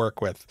someone to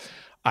work with,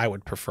 I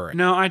would prefer it.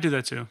 No, I do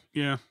that too.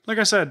 Yeah. Like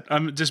I said,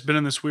 I've just been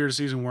in this weird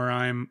season where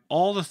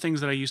all the things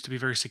that I used to be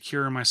very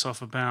secure in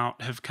myself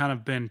about have kind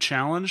of been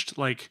challenged.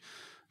 Like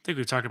think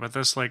we've talked about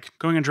this, like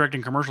going and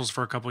directing commercials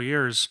for a couple of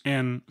years,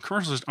 and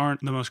commercials just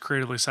aren't the most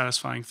creatively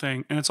satisfying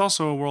thing. And it's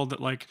also a world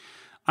that like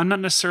I'm not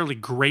necessarily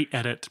great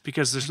at it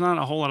because there's not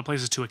a whole lot of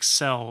places to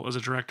excel as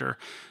a director,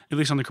 at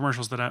least on the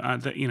commercials that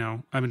I've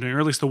been doing, or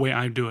at least the way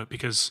I do it.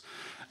 Because,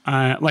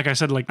 like I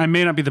said, like I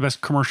may not be the best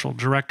commercial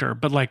director,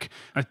 but like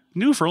I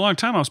knew for a long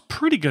time I was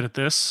pretty good at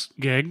this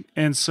gig,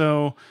 and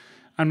so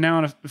I'm now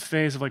in a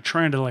phase of like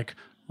trying to like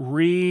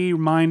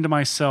remind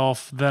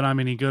myself that I'm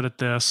any good at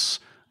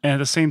this. And at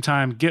the same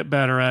time, get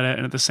better at it,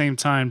 and at the same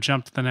time,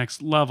 jump to the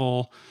next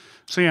level.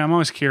 So yeah, I'm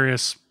always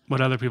curious what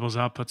other people's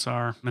outputs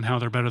are and how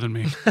they're better than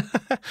me.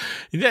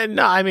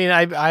 No, I mean,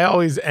 I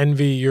always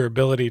envy your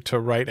ability to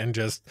write and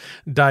just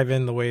dive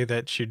in the way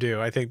that you do.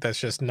 I think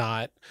that's just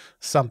not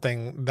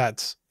something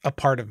that's a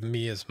part of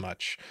me as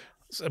much,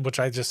 which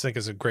I just think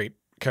is a great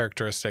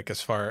characteristic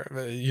as far,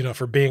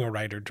 for being a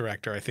writer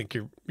director. I think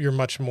you're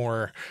much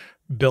more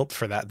built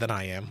for that than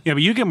I am. Yeah,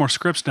 but you get more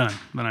scripts done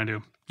than I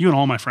do. You and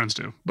all my friends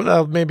do.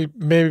 But maybe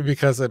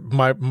because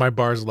my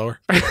bar is lower.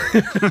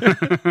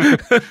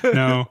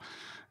 No,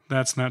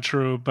 that's not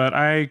true. But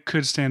I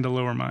could stand to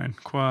lower mine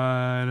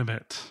quite a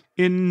bit.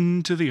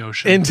 Into the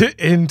ocean. Deep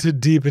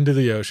into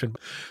the ocean.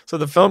 So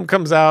the film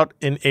comes out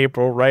in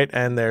April, right?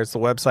 And there's the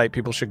website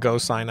people should go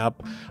sign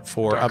up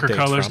for updates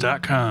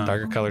darkercolors.com.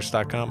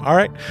 Darkercolors.com. All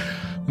right,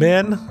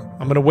 man,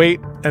 I'm going to wait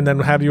and then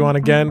have you on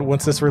again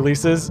once this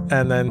releases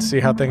and then see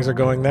how things are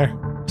going there.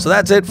 So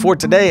that's it for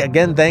today.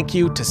 Again, thank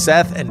you to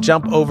Seth, and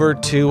jump over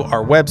to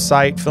our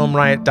website,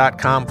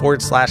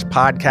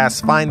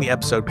 filmriot.com/podcast. Find the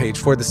episode page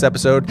for this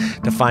episode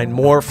to find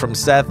more from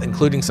Seth,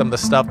 including some of the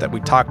stuff that we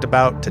talked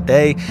about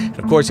today. And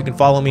of course, you can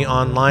follow me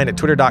online at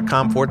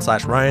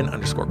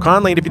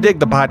twitter.com/Ryan_Conley. And if you dig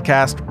the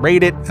podcast,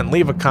 rate it and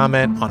leave a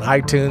comment on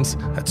iTunes.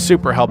 That's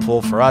super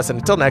helpful for us. And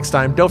until next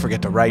time, don't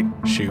forget to write,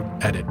 shoot,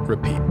 edit,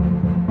 repeat.